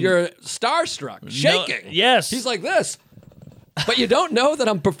 and you're starstruck, shaking. Yes. He's like this. But you don't know that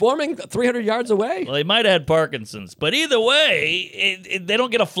I'm performing 300 yards away? Well, he might have had Parkinson's. But either way, they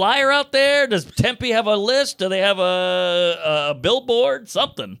don't get a flyer out there? Does Tempe have a list? Do they have a billboard?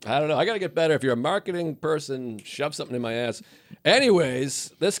 Something. I don't know. I got to get better. If you're a marketing person, shove something in my ass.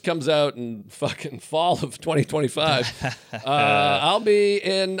 Anyways, this comes out in fucking fall of 2025. I'll be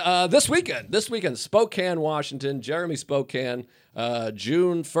in this weekend, Spokane, Washington, Jeremy Spokane,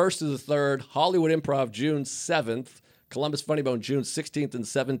 June 1st to the 3rd, Hollywood Improv, June 7th. Columbus Funny Bone, June 16th and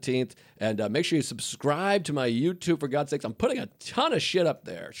 17th. And make sure you subscribe to my YouTube, for God's sakes. I'm putting a ton of shit up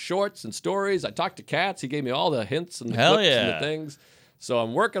there. Shorts and stories. I talked to Katz. He gave me all the hints and the clips and the things. So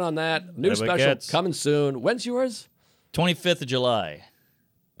I'm working on that. New special coming soon. When's yours? 25th of July.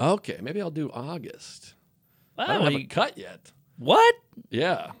 Okay, maybe I'll do August. Wow, I don't have a cut yet. What?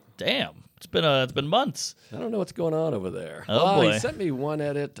 Yeah. Damn. It's been months. I don't know what's going on over there. Oh, boy. He sent me one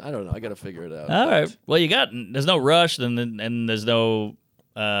edit. I don't know. I got to figure it out. All right. Well, there's no rush and there's no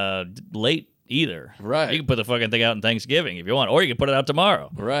late either. Right. You can put the fucking thing out on Thanksgiving if you want, or you can put it out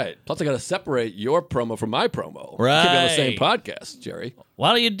tomorrow. Right. Plus, I got to separate your promo from my promo. Right. We could be on the same podcast, Jerry.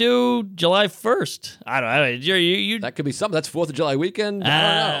 Why don't you do July 1st? I don't know. You That could be something. That's 4th of July weekend.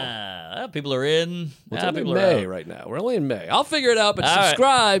 I don't know. People are in. It's only people May are out. right now. We're only in May. I'll figure it out, but All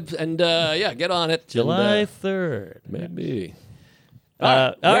subscribe and, get on it. July 3rd. Maybe. All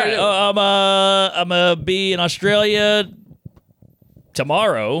right. I'm going to be in Australia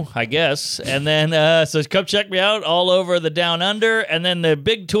tomorrow, I guess. And then, so come check me out all over the Down Under. And then the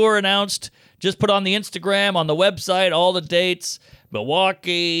big tour announced, just put on the Instagram, on the website, all the dates.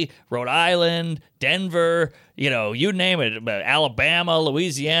 Milwaukee, Rhode Island, Denver, you name it. Alabama,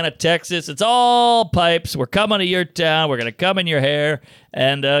 Louisiana, Texas. It's all pipes. We're coming to your town. We're going to come in your hair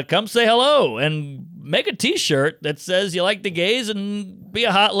and come say hello and make a T-shirt that says you like the gays and be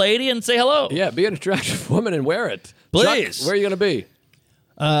a hot lady and say hello. Yeah, be an attractive woman and wear it. Please. Chuck, where are you going to be?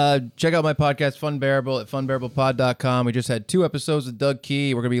 Check out my podcast, Fun Bearable, at funbearablepod.com. We just had 2 episodes with Doug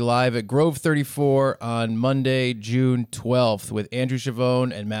Key. We're going to be live at Grove 34 on Monday, June 12th with Andrew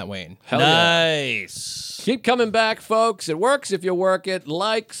Chavone and Matt Wayne. Hell Nice. Yeah. Keep coming back, folks. It works if you work it.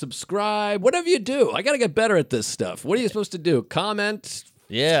 Like, subscribe, whatever you do. I got to get better at this stuff. What are you supposed to do? Comment?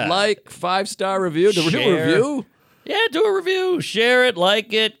 Yeah. Like, 5-star review? Do a Share. review? Yeah, do a review. Share it,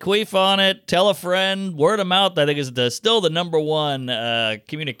 like it, queef on it, tell a friend. Word of mouth, I think, is still the number one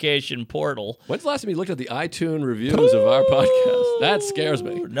communication portal. When's the last time you looked at the iTunes reviews of our podcast? That scares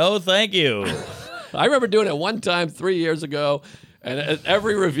me. No, thank you. I remember doing it one time 3 years ago, and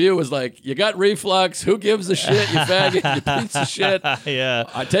every review was like, you got reflux, who gives a shit, you faggot, you piece of shit. Yeah.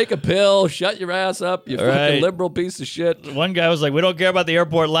 I take a pill, shut your ass up, you Right. fucking liberal piece of shit. One guy was like, we don't care about the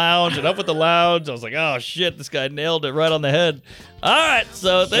airport lounge. Enough with the lounge. I was like, oh, shit, this guy nailed it right on the head. All right,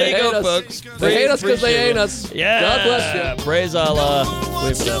 so there you go, folks. They hate us because they Appreciate ain't it. us. Yeah. God bless you. Praise Allah.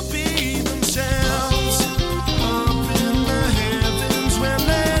 Wants Wave it to up. be